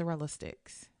mozzarella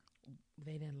sticks.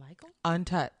 They didn't like them?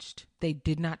 Untouched. They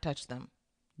did not touch them.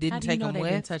 Didn't take them with.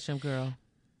 They didn't touch them, girl.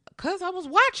 Because I was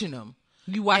watching them.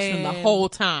 You watched them the whole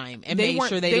time and made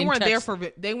sure they weren't there for.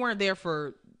 They weren't there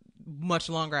for much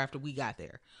longer after we got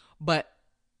there. But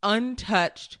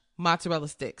untouched mozzarella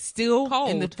sticks, still cold,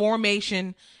 in the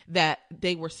formation that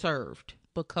they were served,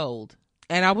 but cold.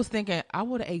 And I was thinking, I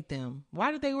would have ate them.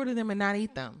 Why did they order them and not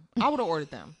eat them? I would have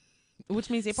ordered them. Which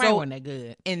means they probably weren't that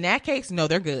good. In that case, no,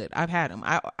 they're good. I've had them.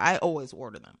 I always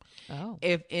order them. Oh.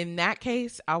 If in that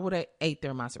case, I would have ate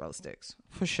their mozzarella sticks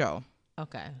for sure.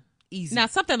 Okay. Easy. Now,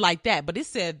 something like that, but it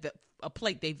said a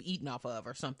plate they've eaten off of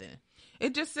or something.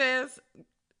 It just says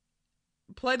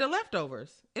plate of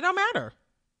leftovers. It don't matter.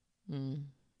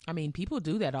 I mean, people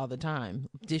do that all the time.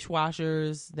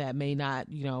 Dishwashers that may not,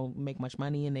 make much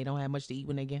money and they don't have much to eat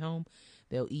when they get home,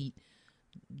 they'll eat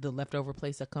the leftover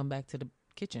plates that come back to the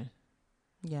kitchen.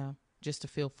 Yeah. Just to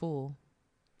feel full.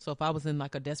 So if I was in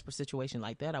like a desperate situation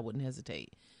like that, I wouldn't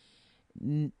hesitate.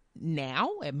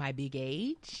 Now at my big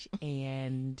age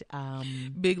and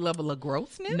big level of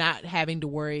grossness, not having to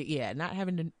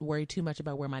worry too much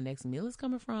about where my next meal is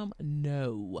coming from.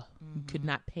 No, you could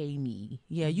not pay me.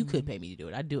 Yeah, you could pay me to do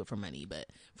it. I'd do it for money, but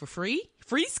for free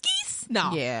skis?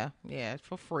 No. Yeah,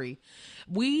 for free.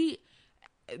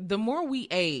 The more we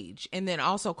age, and then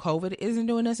also COVID isn't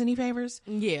doing us any favors.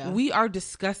 Yeah, we are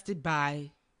disgusted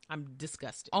by. I'm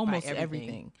disgusted. Almost by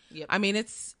everything. Yep. I mean,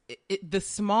 the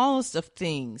smallest of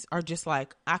things are just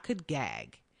like, I could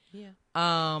gag. Yeah.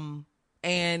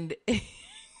 And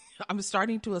I'm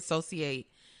starting to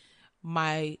associate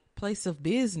my place of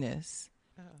business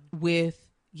with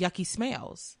yucky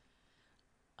smells.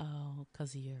 Oh,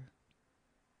 because of your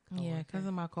coworker. Yeah, because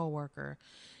of my coworker.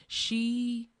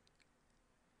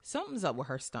 Something's up with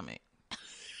her stomach.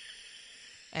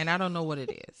 And I don't know what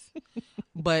it is.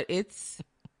 But it's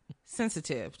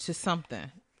sensitive to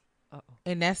something. Uh-oh.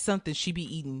 And that's something she be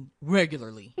eating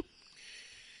regularly.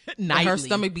 Nightly. Her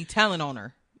stomach be telling on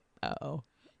her. Uh-oh.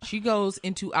 She goes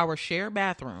into our shared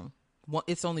bathroom.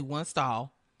 It's only one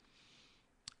stall.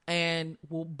 And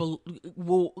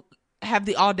will have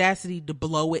the audacity to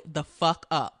blow it the fuck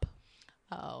up.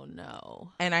 Oh,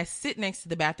 no. And I sit next to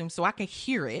the bathroom so I can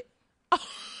hear it.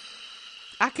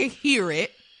 I can hear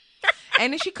it.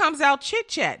 And then she comes out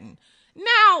chit-chatting.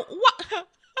 Now, what?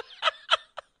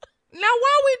 Now,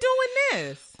 why are we doing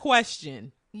this?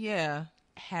 Question. Yeah.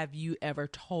 Have you ever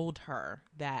told her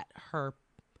that her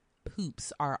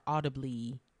poops are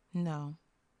audibly... No.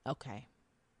 Okay.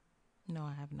 No,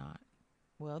 I have not.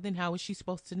 Well, then how is she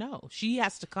supposed to know? She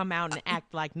has to come out and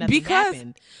act like nothing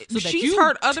happened. So she's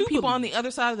heard other people on the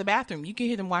other side of the bathroom. You can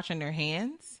hear them washing their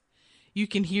hands. You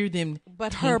can hear them.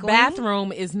 But her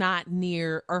bathroom is not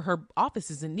near, or her office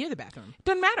isn't near the bathroom.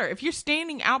 Doesn't matter. If you're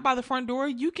standing out by the front door,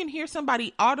 you can hear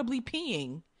somebody audibly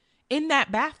peeing in that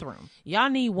bathroom. Y'all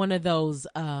need one of those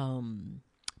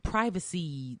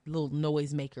privacy little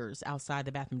noise makers outside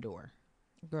the bathroom door.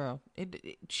 Girl,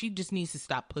 she just needs to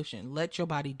stop pushing. Let your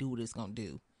body do what it's going to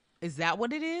do. Is that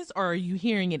what it is? Or are you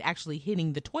hearing it actually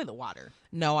hitting the toilet water?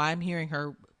 No, I'm hearing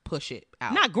her push it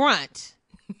out. Not grunt.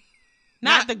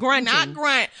 Not the grunting. Not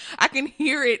grunt. I can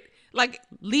hear it like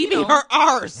leaving her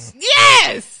arse.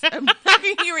 Yes. I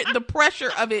can hear it, the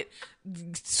pressure of it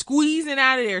squeezing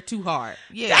out of there too hard.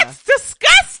 Yeah. That's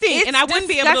disgusting. And I wouldn't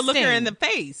be able to look her in the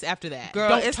face after that. Girl,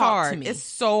 Don't it's talk hard to me. It's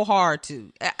so hard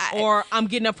to. Or I'm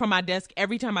getting up from my desk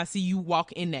every time I see you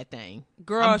walk in that thing.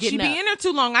 Girl, she be in there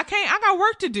too long. I got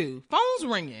work to do. Phone's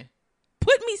ringing.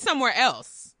 Put me somewhere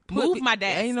else. Move my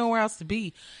desk. Ain't nowhere else to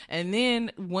be. And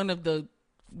then one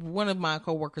of my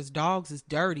coworkers' dogs is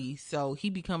dirty, so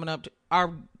he be coming up to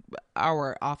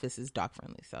our office is dog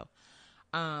friendly. So,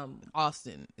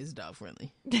 Austin is dog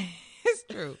friendly. It's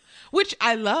true, which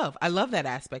I love. I love that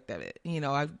aspect of it. You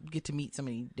know, I get to meet so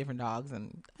many different dogs,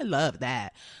 and I love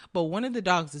that. But one of the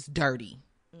dogs is dirty,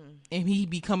 and he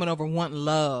be coming over wanting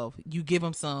love. You give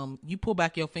him some. You pull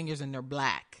back your fingers, and they're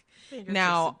black.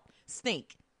 Now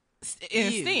stink.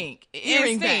 Stink.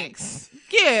 Earring backs.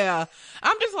 Yeah.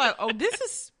 I'm just like, oh, this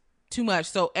is too much.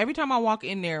 So every time I walk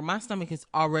in there, my stomach is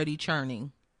already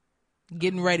churning,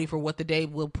 getting ready for what the day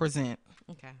will present.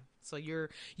 Okay. So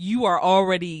you are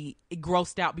already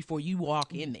grossed out before you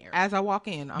walk in there. As I walk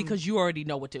in. Because you already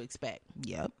know what to expect.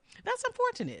 Yep. That's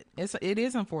unfortunate. It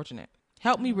is unfortunate.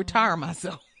 Help me retire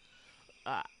myself.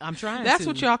 I'm trying That's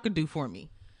what y'all could do for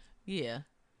me. Yeah.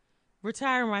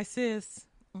 Retire my sis.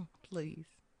 Please.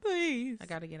 I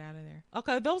gotta get out of there.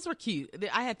 Okay, those were cute.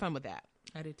 I had fun with that.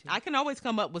 I did too. I can always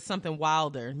come up with something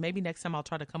wilder. Maybe next time I'll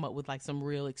try to come up with like some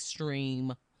real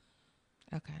extreme.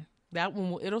 Okay. That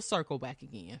one it'll circle back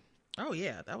again. Oh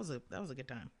yeah, that was a good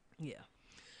time. Yeah.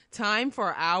 Time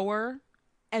for our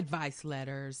advice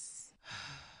letters.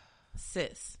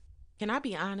 Sis, can I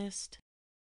be honest?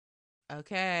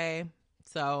 Okay.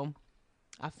 So,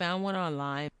 I found one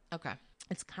online. Okay.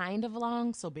 It's kind of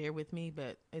long, so bear with me,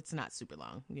 but it's not super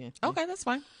long. Yeah. Okay, that's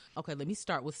fine. Okay, let me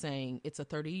start with saying it's a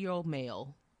 30-year-old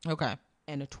male. Okay.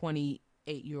 And a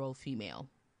 28-year-old female.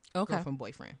 Okay. Girlfriend,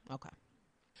 boyfriend. Okay.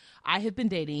 I have been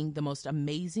dating the most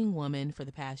amazing woman for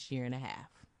the past year and a half.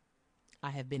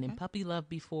 I have been in puppy love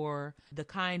before, the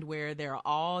kind where they're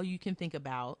all you can think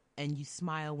about and you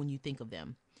smile when you think of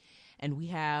them. And we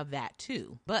have that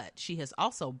too. But she has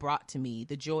also brought to me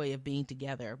the joy of being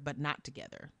together, but not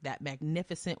together. That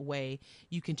magnificent way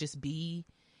you can just be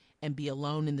and be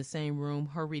alone in the same room,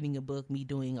 her reading a book, me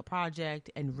doing a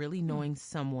project, and really knowing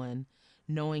someone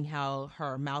knowing how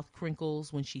her mouth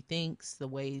crinkles when she thinks, the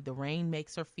way the rain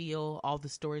makes her feel, all the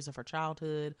stories of her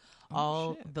childhood,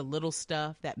 all the little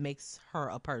stuff that makes her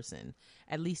a person.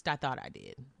 At least I thought I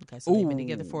did. Okay, so they've been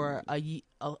together for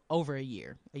over a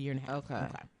year and a half. Okay.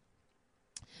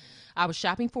 I was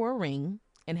shopping for a ring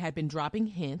and had been dropping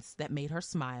hints that made her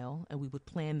smile, and we would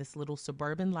plan this little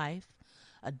suburban life,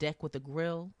 a deck with a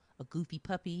grill, a goofy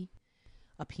puppy,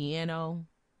 a piano.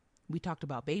 We talked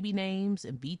about baby names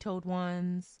and vetoed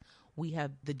ones. We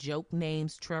have the joke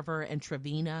names Trevor and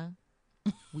Trevina.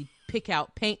 We pick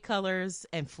out paint colors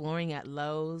and flooring at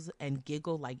Lowe's and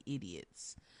giggle like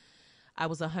idiots. I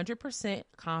was 100%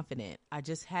 confident. I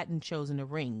just hadn't chosen a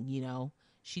ring, you know.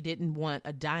 She didn't want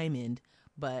a diamond,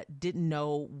 but didn't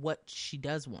know what she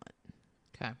does want.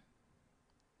 Okay.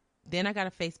 Then I got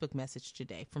a Facebook message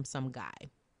today from some guy.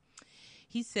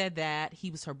 He said that he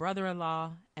was her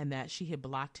brother-in-law and that she had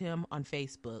blocked him on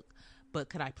Facebook, but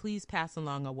could I please pass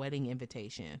along a wedding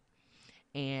invitation?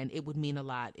 And it would mean a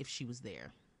lot if she was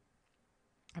there.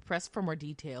 I pressed for more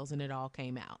details and it all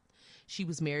came out. She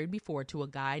was married before to a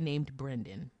guy named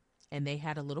Brendan, and they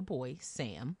had a little boy,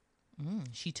 Sam.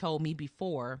 She told me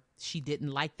before she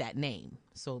didn't like that name,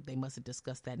 so they must have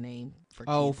discussed that name for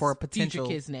kids, for potential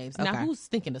future kids' names. Okay. Now, who's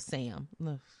thinking of Sam?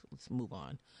 Let's move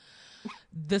on.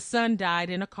 The son died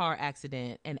in a car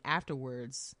accident, and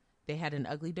afterwards they had an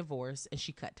ugly divorce, and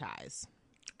she cut ties.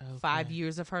 Okay. 5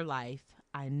 years of her life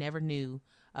I never knew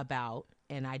about,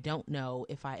 and I don't know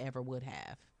if I ever would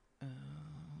have.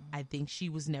 I think she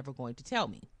was never going to tell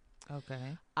me.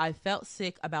 Okay. I felt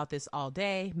sick about this all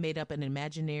day, made up an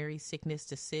imaginary sickness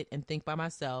to sit and think by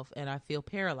myself, and I feel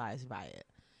paralyzed by it.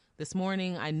 This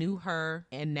morning, I knew her,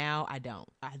 and now I don't.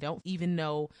 I don't even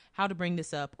know how to bring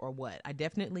this up or what. I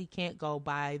definitely can't go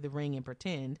buy the ring and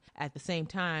pretend. At the same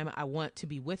time, I want to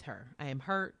be with her. I am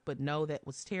hurt, but know that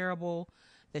was terrible,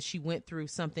 that she went through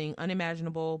something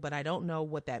unimaginable, but I don't know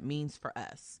what that means for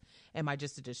us. Am I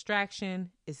just a distraction?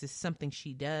 Is this something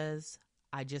she does?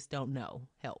 I just don't know.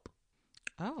 Help.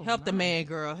 Oh, Help the man,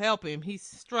 girl. Help him. He's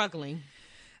struggling.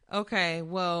 Okay.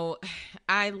 Well,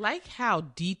 I like how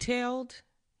detailed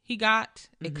he got.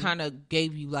 It kind of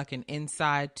gave you like an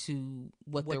insight to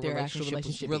what their relationship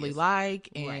was really is. like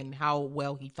and how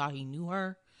well he thought he knew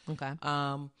her. Okay.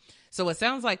 So it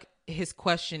sounds like his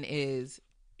question is,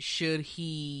 should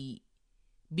he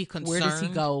be concerned? Where does he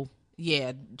go?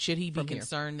 Yeah. Should he be from here?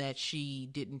 concerned that she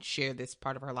didn't share this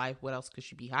part of her life? What else could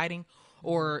she be hiding?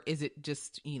 Or is it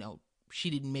just, she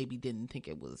didn't think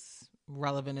it was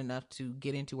relevant enough to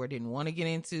get into or didn't want to get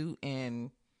into?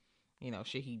 And,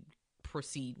 should he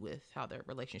proceed with how their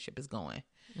relationship is going?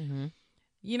 Mm-hmm.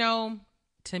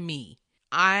 To me,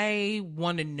 I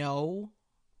want to know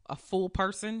a full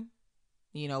person,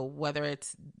 whether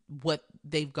it's what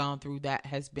they've gone through that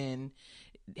has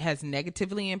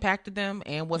negatively impacted them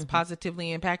and what's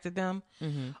positively impacted them.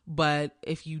 But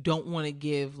if you don't want to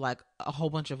give like a whole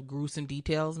bunch of gruesome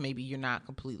details, maybe you're not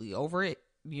completely over it,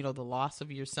 the loss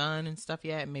of your son and stuff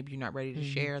yet, maybe you're not ready to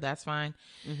share, that's fine.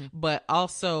 But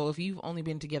also, if you've only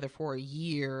been together for a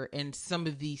year and some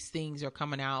of these things are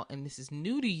coming out and this is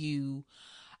new to you,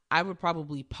 I would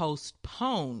probably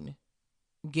postpone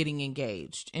getting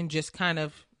engaged and just kind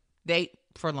of date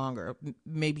for longer.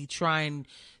 Maybe try and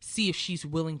see if she's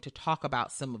willing to talk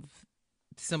about some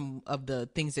of the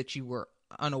things that you were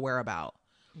unaware about.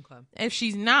 Okay. If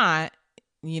she's not,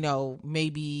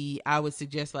 maybe I would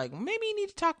suggest maybe you need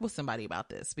to talk with somebody about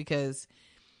this, because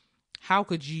how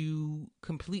could you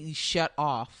completely shut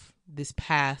off this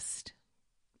past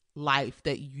life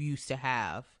that you used to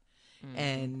have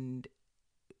and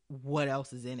what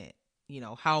else is in it?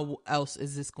 How else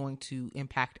is this going to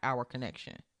impact our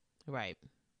connection? Right.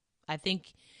 I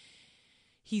think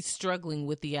he's struggling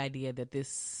with the idea that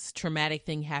this traumatic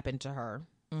thing happened to her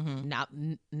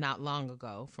not long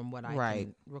ago, from what I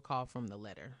can recall from the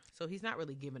letter. So he's not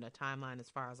really given a timeline as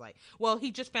far as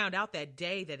he just found out that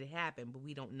day that it happened, but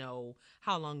we don't know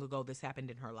how long ago this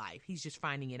happened in her life. He's just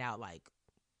finding it out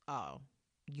oh,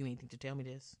 you ain't think to tell me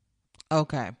this.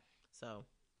 Okay. So.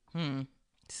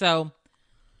 So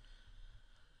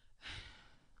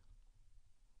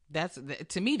that's,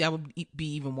 to me, that would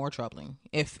be even more troubling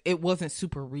if it wasn't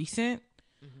super recent.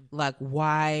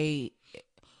 Why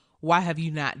have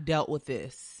you not dealt with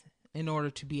this in order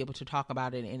to be able to talk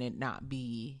about it and it not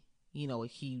be, a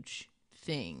huge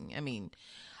thing? I mean,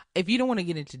 if you don't want to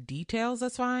get into details,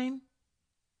 that's fine,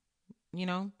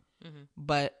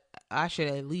 but I should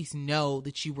at least know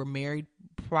that you were married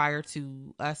prior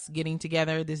to us getting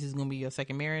together. This is going to be your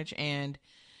second marriage, and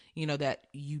that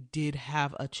you did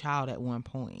have a child at one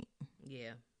point.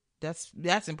 Yeah.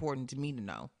 That's important to me to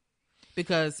know.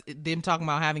 because them talking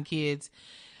about having kids,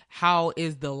 how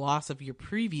is the loss of your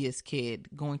previous kid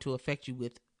going to affect you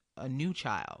with a new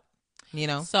child? You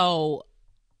know? So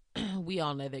we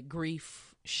all know that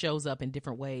grief shows up in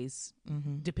different ways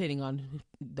depending on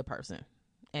the person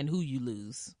and who you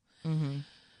lose.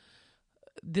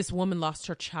 This woman lost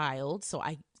her child, so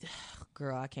I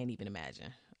can't even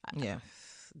imagine.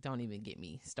 Don't even get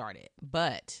me started.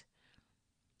 But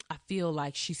I feel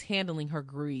like she's handling her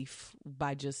grief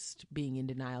by just being in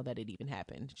denial that it even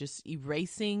happened, just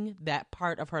erasing that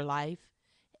part of her life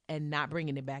and not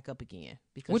bringing it back up again,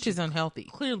 because which is unhealthy.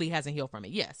 Clearly hasn't healed from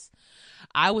it. Yes,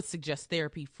 I would suggest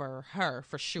therapy for her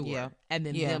for sure, and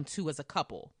then them too as a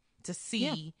couple to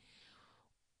see.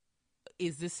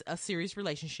 Is this a serious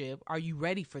relationship? Are you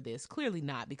ready for this? Clearly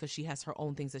not, because she has her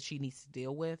own things that she needs to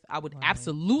deal with. I would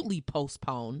absolutely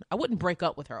postpone. I wouldn't break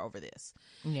up with her over this.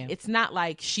 Yeah. It's not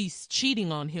like she's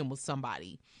cheating on him with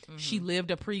somebody. She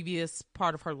lived a previous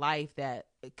part of her life that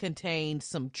contained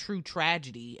some true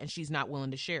tragedy, and she's not willing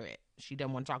to share it. She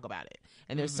doesn't want to talk about it.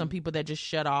 And there's some people that just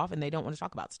shut off and they don't want to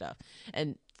talk about stuff.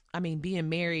 And I mean, being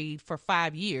married for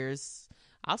 5 years,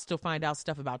 I'll still find out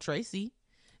stuff about Tracy.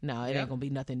 No, it ain't gonna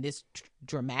be nothing this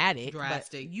drastic.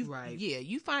 Right. Yeah,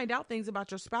 you find out things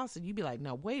about your spouse and you be like,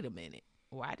 no, wait a minute.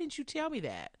 Why didn't you tell me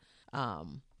that?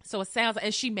 So it sounds,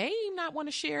 and she may not want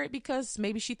to share it because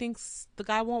maybe she thinks the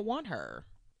guy won't want her.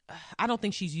 I don't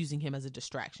think she's using him as a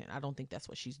distraction. I don't think that's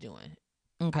what she's doing.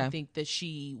 Okay. I think that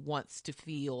she wants to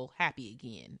feel happy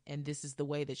again. And this is the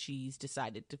way that she's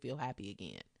decided to feel happy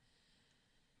again.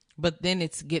 But then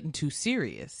it's getting too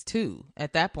serious too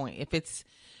at that point. If it's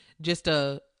just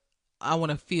I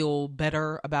want to feel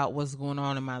better about what's going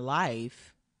on in my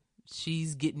life,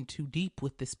 she's getting too deep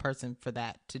with this person for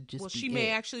that to just she may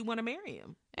actually want to marry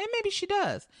him. And maybe she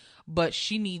does. But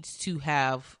she needs to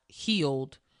have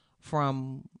healed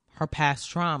from her past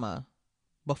trauma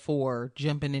before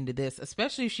jumping into this,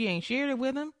 especially if she ain't shared it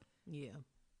with him. Yeah.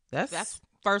 That's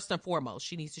first and foremost.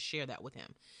 She needs to share that with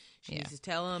him. She needs to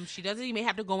tell him. She doesn't even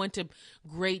have to go into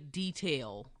great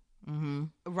detail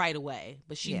right away,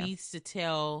 but she needs to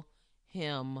tell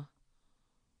him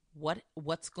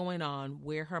what's going on,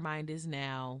 where her mind is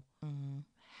now,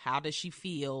 how does she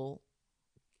feel,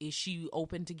 is she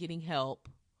open to getting help?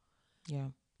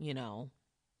 You know,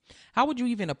 how would you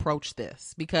even approach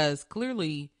this? Because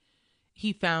clearly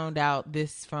he found out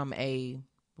this from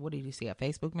what did he say, a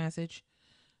Facebook message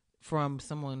from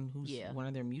someone who's one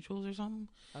of their mutuals or something.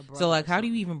 So like, how do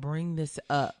you even bring this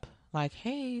up? Like,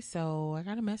 hey, so I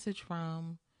got a message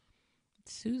from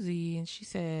Susie and she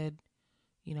said,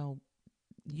 you know,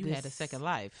 you had a second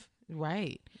life.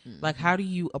 Right. Like, how do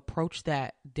you approach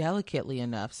that delicately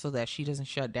enough so that she doesn't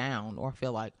shut down or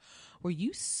feel like, were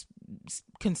you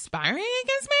conspiring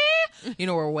against me? You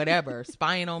know, or whatever,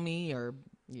 spying on me or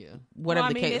whatever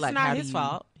the case. It's like, not his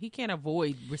fault. He can't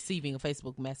avoid receiving a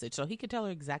Facebook message, so he could tell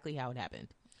her exactly how it happened.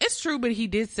 It's true, but he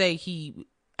did say he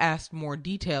asked more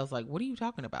details, like, what are you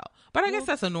talking about? But I guess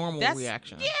that's a normal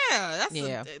reaction.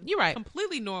 You're right.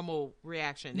 Completely normal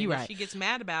reaction. And if she gets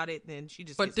mad about it, then she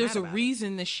just But there's a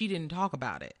reason that she didn't talk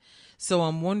about it. So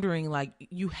I'm wondering, like,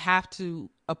 you have to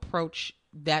approach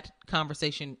that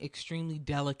conversation extremely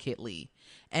delicately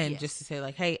and just to say,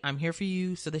 like, hey, I'm here for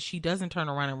you, so that she doesn't turn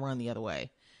around and run the other way.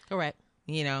 Correct.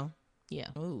 You know? Yeah.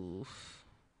 Ooh,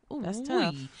 that's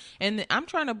tough. And I'm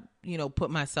trying to, put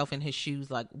myself in his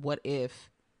shoes. Like, what if,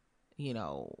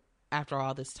 after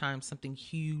all this time, something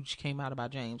huge came out about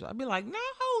James? I'd be like, no,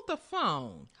 hold the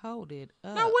phone. Hold it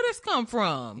up. Now, where this come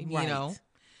from? Right. You know?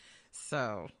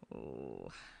 So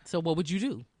what would you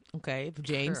do? Okay, if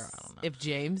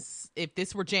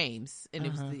this were James, and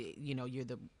it was you're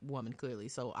the woman clearly,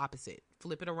 so opposite,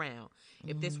 flip it around.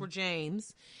 If this were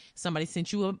James, somebody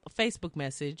sent you a Facebook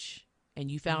message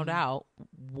and you found out,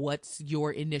 what's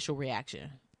your initial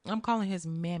reaction? I'm calling his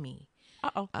mammy.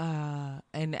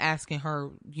 And asking her,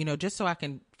 just so I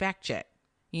can fact check.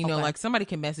 Like somebody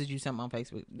can message you something on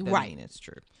Facebook. Doesn't mean it's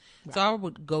true. Right. So I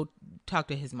would go talk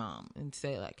to his mom and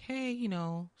say, like, hey,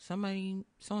 somebody,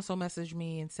 so-and-so messaged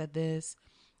me and said this.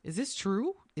 Is this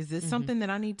true? Is this something that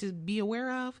I need to be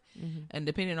aware of? And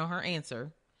depending on her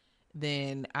answer,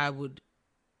 then I would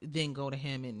then go to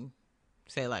him and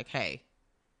say, like, hey,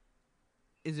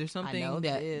 is there something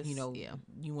that,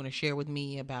 you want to share with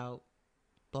me about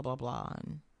blah, blah, blah,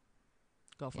 and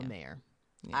go from there.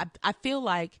 Yeah. I feel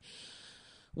like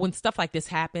when stuff like this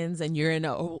happens and you're in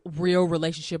a real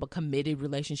relationship, a committed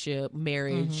relationship,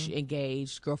 marriage,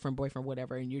 engaged, girlfriend, boyfriend,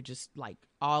 whatever, and you're just like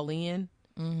all in,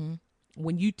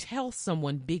 when you tell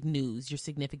someone big news, your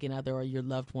significant other or your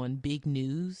loved one, big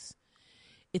news,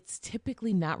 it's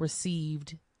typically not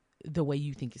received the way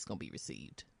you think it's going to be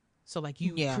received. So like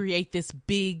you create this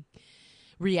big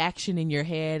reaction in your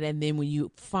head, and then when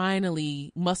you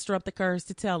finally muster up the courage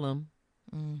to tell him,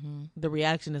 the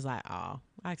reaction is like, oh,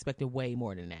 I expected way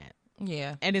more than that.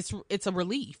 Yeah. And it's a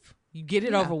relief. You get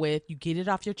it over with. You get it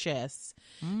off your chest.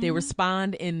 They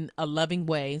respond in a loving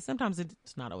way. Sometimes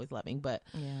it's not always loving, but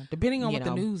depending on what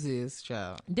the news is,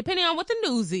 child. Depending on what the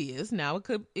news is. Now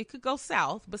it could go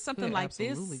south, but something like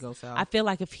this, go south. I feel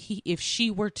like if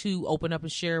she were to open up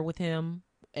and share with him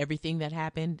everything that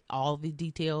happened, all the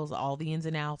details, all the ins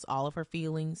and outs, all of her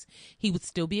feelings, he would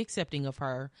still be accepting of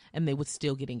her, and they would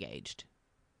still get engaged.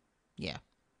 Yeah,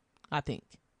 I think.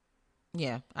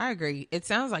 Yeah, I agree. It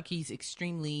sounds like he's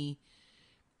extremely,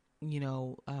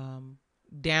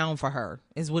 down for her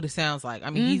is what it sounds like. I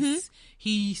mean,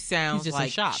 he sounds just like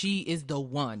in shock. She is the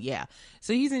one. Yeah.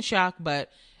 So he's in shock, but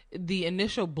the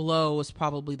initial blow is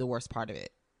probably the worst part of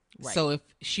it. Right. So if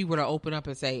she were to open up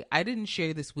and say, I didn't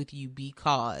share this with you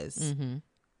because,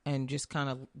 and just kind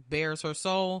of bears her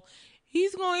soul,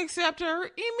 he's going to accept her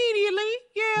immediately.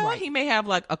 Yeah. Right. He may have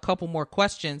like a couple more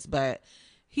questions, but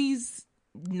he's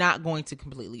not going to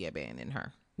completely abandon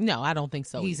her. No, I don't think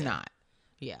so. He's not.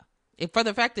 Yeah. If for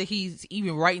the fact that he's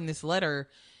even writing this letter,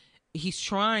 he's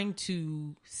trying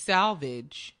to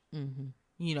salvage,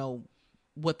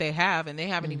 what they have, and they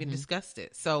haven't even discussed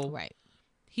it. So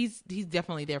he's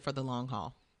definitely there for the long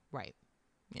haul. Right.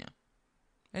 Yeah.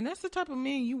 And that's the type of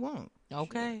man you want.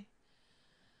 Okay.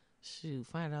 Shoot,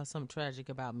 find out something tragic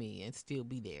about me and still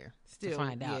be there. To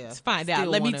find out. Yeah. Find out.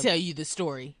 Let me tell you the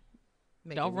story.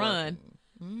 Don't run.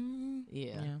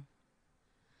 Yeah.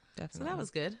 Definitely. So that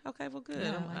was good. Okay, well, good.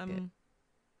 Yeah, I liked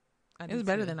it was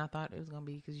better than I thought it was going to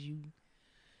be, because you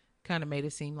kind of made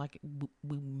it seem like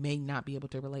we may not be able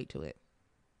to relate to it.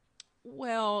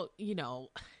 Well,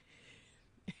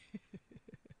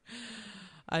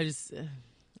 I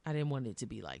didn't want it to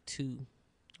be like too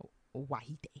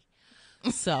white.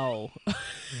 So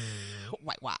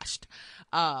whitewashed.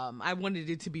 I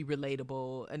wanted it to be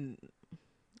relatable, and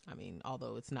I mean,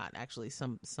 although it's not actually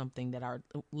something that our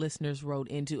listeners wrote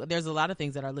into. There's a lot of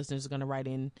things that our listeners are going to write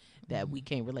in that we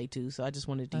can't relate to. So I just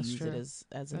wanted to use it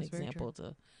as an example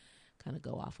to kind of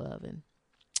go off of and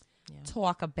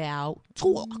talk about.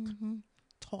 Talk.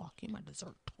 You might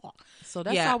deserve talk. So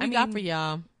that's all we got for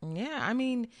y'all. Yeah. I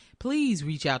mean, please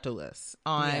reach out to us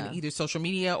on either social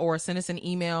media or send us an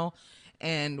email.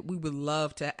 And we would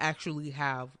love to actually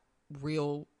have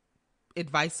real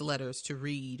advice letters to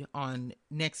read on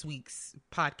next week's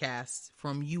podcast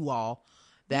from you all.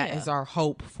 That is our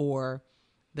hope for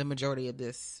the majority of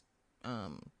this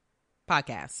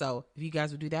podcast. So if you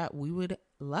guys would do that, we would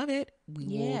love it. We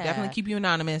will definitely keep you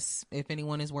anonymous if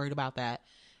anyone is worried about that.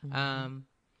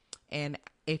 And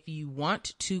if you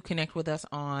want to connect with us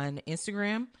on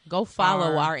Instagram, go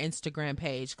follow our Instagram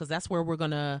page, because that's where we're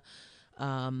gonna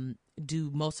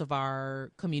do most of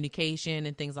our communication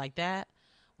and things like that.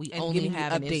 We only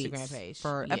have an Instagram page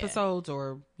for episodes,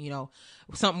 or,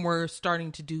 something we're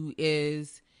starting to do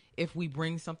is if we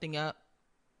bring something up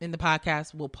in the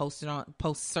podcast, we'll post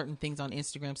certain things on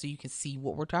Instagram so you can see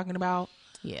what we're talking about.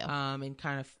 Yeah. And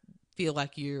kind of feel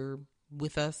like you're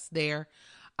with us there.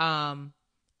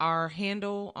 Our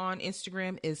handle on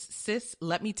Instagram is Sis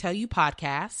Let Me Tell You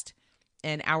Podcast.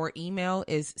 And our email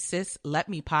is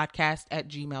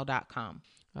sisletmepodcast@gmail.com.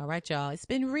 All right, y'all. It's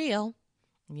been real.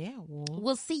 Yeah,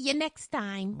 we'll see you next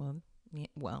time.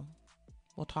 We'll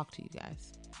talk to you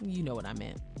guys. You know what I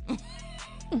meant. All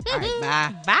right,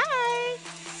 bye. Bye.